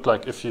would look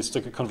like if you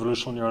stick a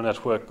convolutional neural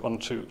network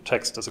onto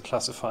text as a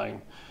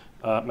classifying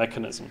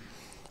mechanism.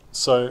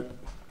 So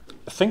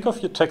think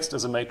of your text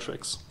as a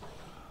matrix.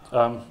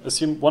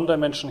 Assume one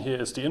dimension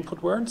here is the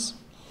input words,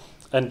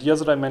 and the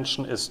other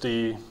dimension is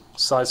the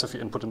size of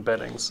your input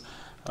embeddings.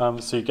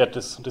 So you get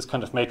this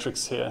kind of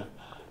matrix here,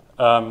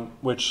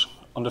 which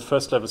on the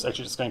first level is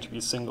actually just going to be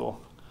a single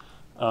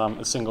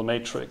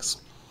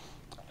matrix.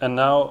 And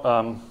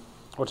now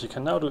what you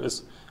can now do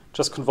is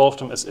just convolve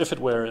them as if it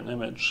were an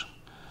image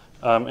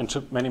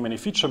into many, many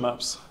feature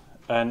maps.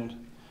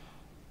 And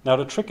now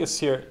the trick is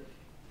here,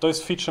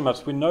 those feature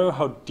maps, we know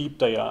how deep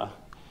they are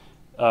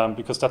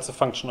because that's a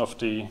function of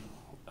the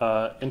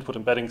input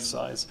embedding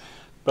size.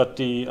 But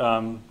the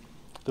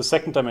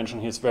second dimension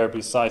here is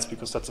variably size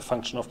because that's a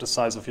function of the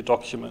size of your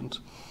document.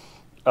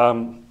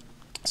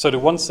 So the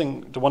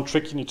one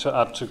trick you need to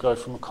add to go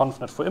from a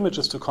ConvNet for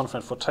images to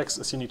ConvNet for text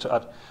is you need to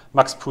add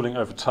max pooling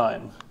over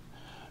time.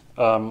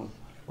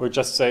 We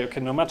just say,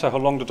 okay, no matter how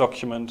long the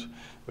document,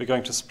 we're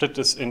going to split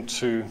this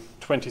into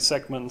 20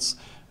 segments,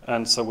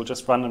 and so we'll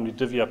just randomly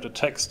divvy up the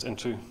text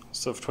into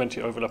sort of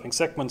 20 overlapping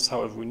segments,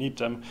 however we need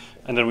them,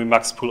 and then we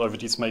max pool over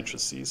these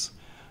matrices.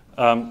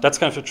 That's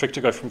kind of the trick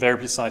to go from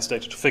variably sized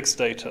data to fixed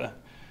data.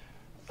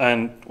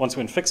 And once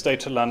we're in fixed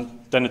data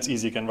land, then it's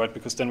easy again, right?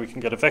 Because then we can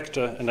get a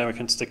vector, and then we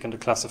can stick in the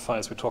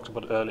classifiers we talked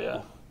about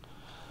earlier.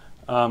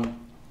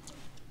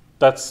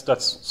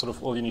 That's sort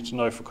of all you need to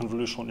know for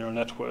convolutional neural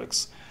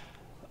networks.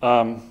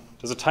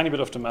 There's a tiny bit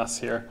of the math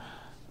here.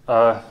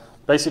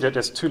 Basically,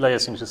 there's two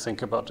layers you need to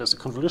think about. There's a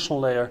convolutional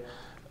layer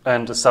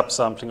and a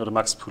subsampling or the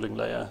max pooling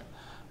layer.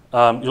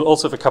 You'll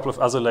also have a couple of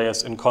other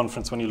layers in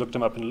conference. When you look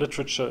them up in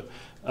literature,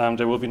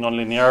 there will be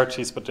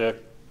nonlinearities, but they're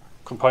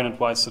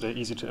component-wise, so they're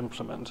easy to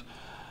implement.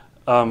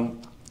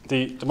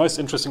 The most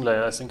interesting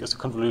layer, I think, is the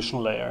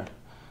convolutional layer.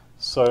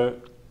 So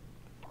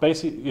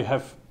basically, you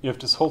have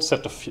this whole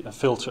set of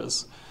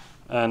filters.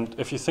 And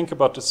if you think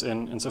about this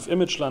in sort of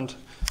image land,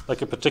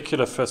 like a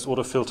particular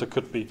first-order filter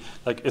could be,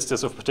 like, is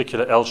this of a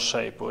particular L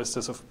shape, or is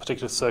this of a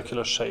particular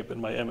circular shape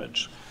in my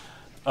image?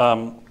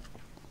 And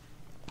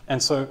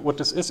so what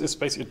this is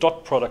basically a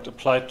dot product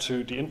applied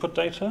to the input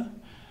data,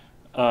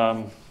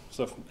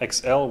 sort of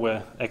XL,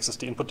 where X is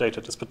the input data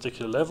at this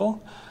particular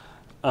level,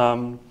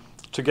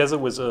 together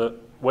with a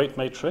weight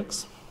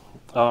matrix,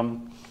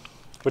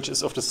 which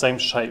is of the same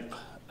shape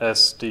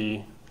as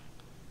the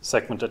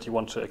segment that you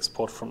want to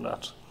export from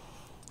that.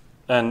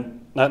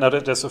 And now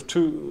there's sort of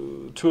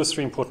two or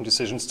three important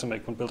decisions to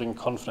make when building a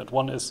ConvNet.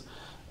 One is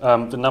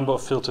the number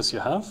of filters you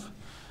have.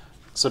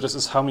 So this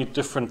is how many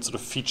different sort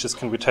of features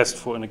can we test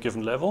for in a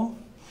given level.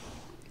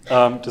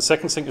 The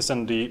second thing is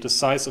then the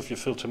size of your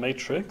filter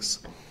matrix.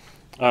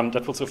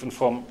 That will sort of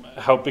inform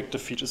how big the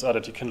features are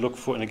that you can look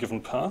for in a given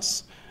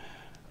pass.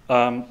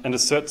 And the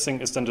third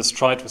thing is then the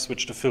stride with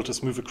which the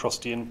filters move across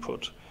the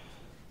input.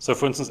 So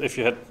for instance, if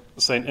you had,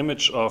 say, an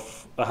image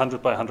of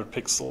 100 by 100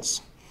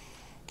 pixels,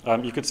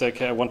 you could say,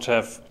 okay, I want to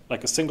have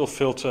like a single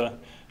filter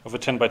of a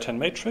 10 by 10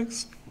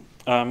 matrix,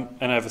 and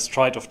I have a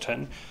stride of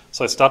 10.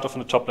 So I start off in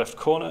the top left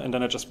corner, and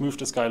then I just move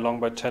this guy along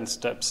by 10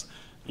 steps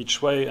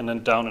each way, and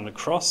then down and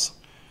across.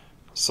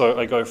 So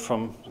I go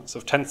from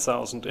sort of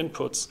 10,000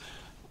 inputs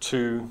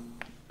to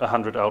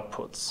 100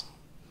 outputs.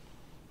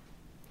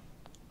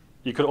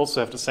 You could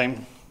also have the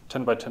same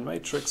 10 by 10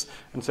 matrix,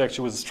 and so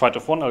actually with a stride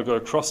of 1, I'll go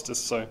across this,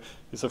 so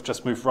you sort of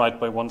just move right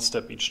by 1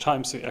 step each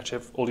time, so you actually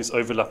have all these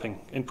overlapping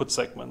input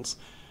segments.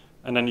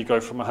 And then you go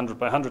from 100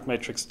 by 100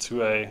 matrix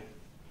to a...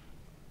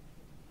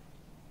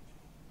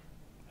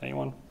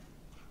 Anyone?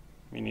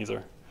 Me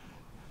neither.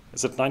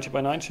 Is it 90 by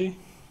 90?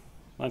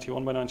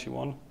 91 by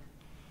 91?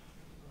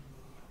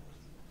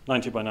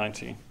 90 by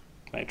 90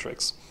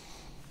 matrix.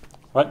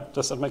 Right?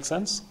 Does that make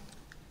sense?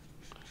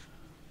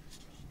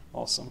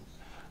 Awesome.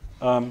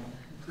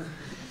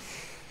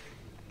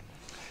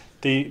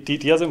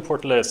 The other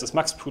important layer is this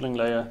max pooling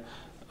layer.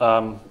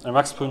 And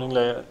max pooling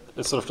layer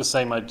is sort of the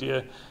same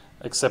idea,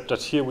 except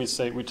that here we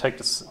say we take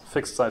this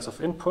fixed size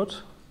of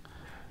input,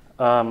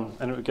 and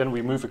again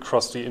we move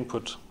across the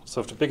input.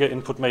 So the bigger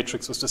input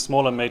matrix is the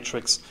smaller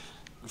matrix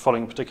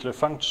following a particular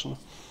function.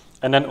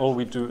 And then all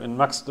we do in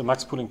the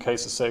max pooling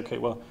case is say, okay,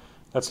 well,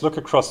 let's look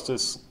across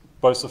this,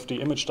 both of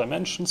the image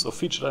dimensions or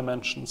feature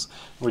dimensions,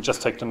 and we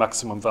just take the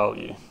maximum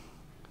value.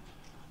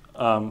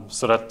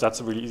 So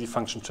that's a really easy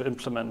function to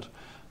implement.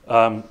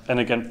 And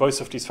again, both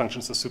of these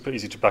functions are super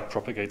easy to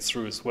backpropagate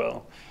through as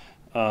well.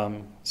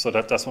 So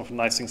that's one of the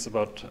nice things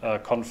about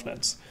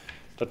ConvNets,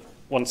 that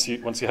once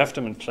you have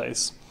them in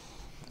place,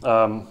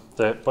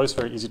 they're both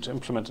very easy to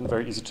implement and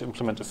very easy to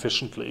implement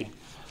efficiently.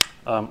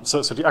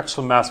 So the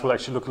actual math will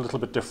actually look a little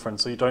bit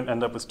different. So you don't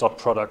end up with dot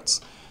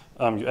products.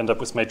 You end up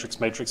with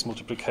matrix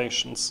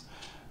multiplications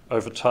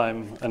over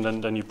time, and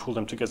then you pull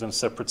them together in a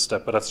separate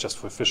step, but that's just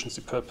for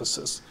efficiency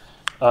purposes.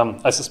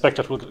 I suspect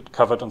that will get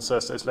covered on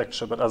Thursday's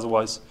lecture, but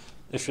otherwise,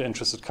 if you're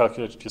interested,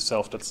 calculate it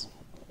yourself. That's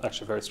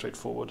actually very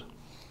straightforward.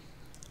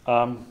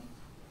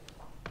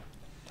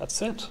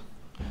 That's it.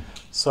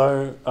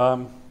 So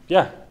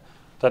yeah,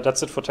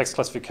 that's it for text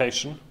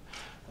classification.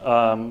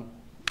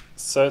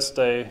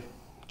 Thursday,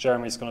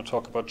 Jeremy's going to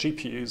talk about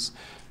GPUs,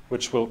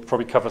 which will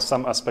probably cover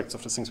some aspects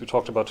of the things we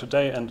talked about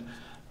today.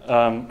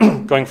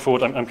 And going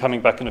forward, I'm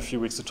coming back in a few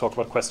weeks to talk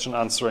about question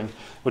answering,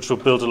 which will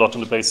build a lot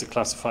on the basic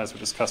classifiers we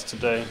discussed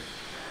today.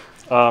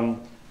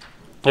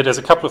 Yeah, there's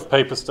a couple of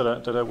papers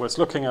that are worth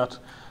looking at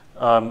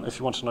if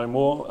you want to know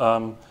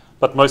more,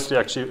 but mostly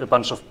actually a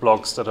bunch of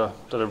blogs that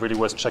are really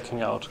worth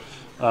checking out,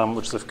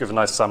 which give a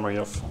nice summary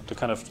of the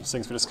kind of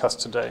things we discussed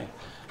today.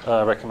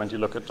 I recommend you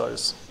look at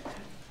those.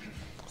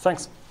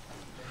 Thanks.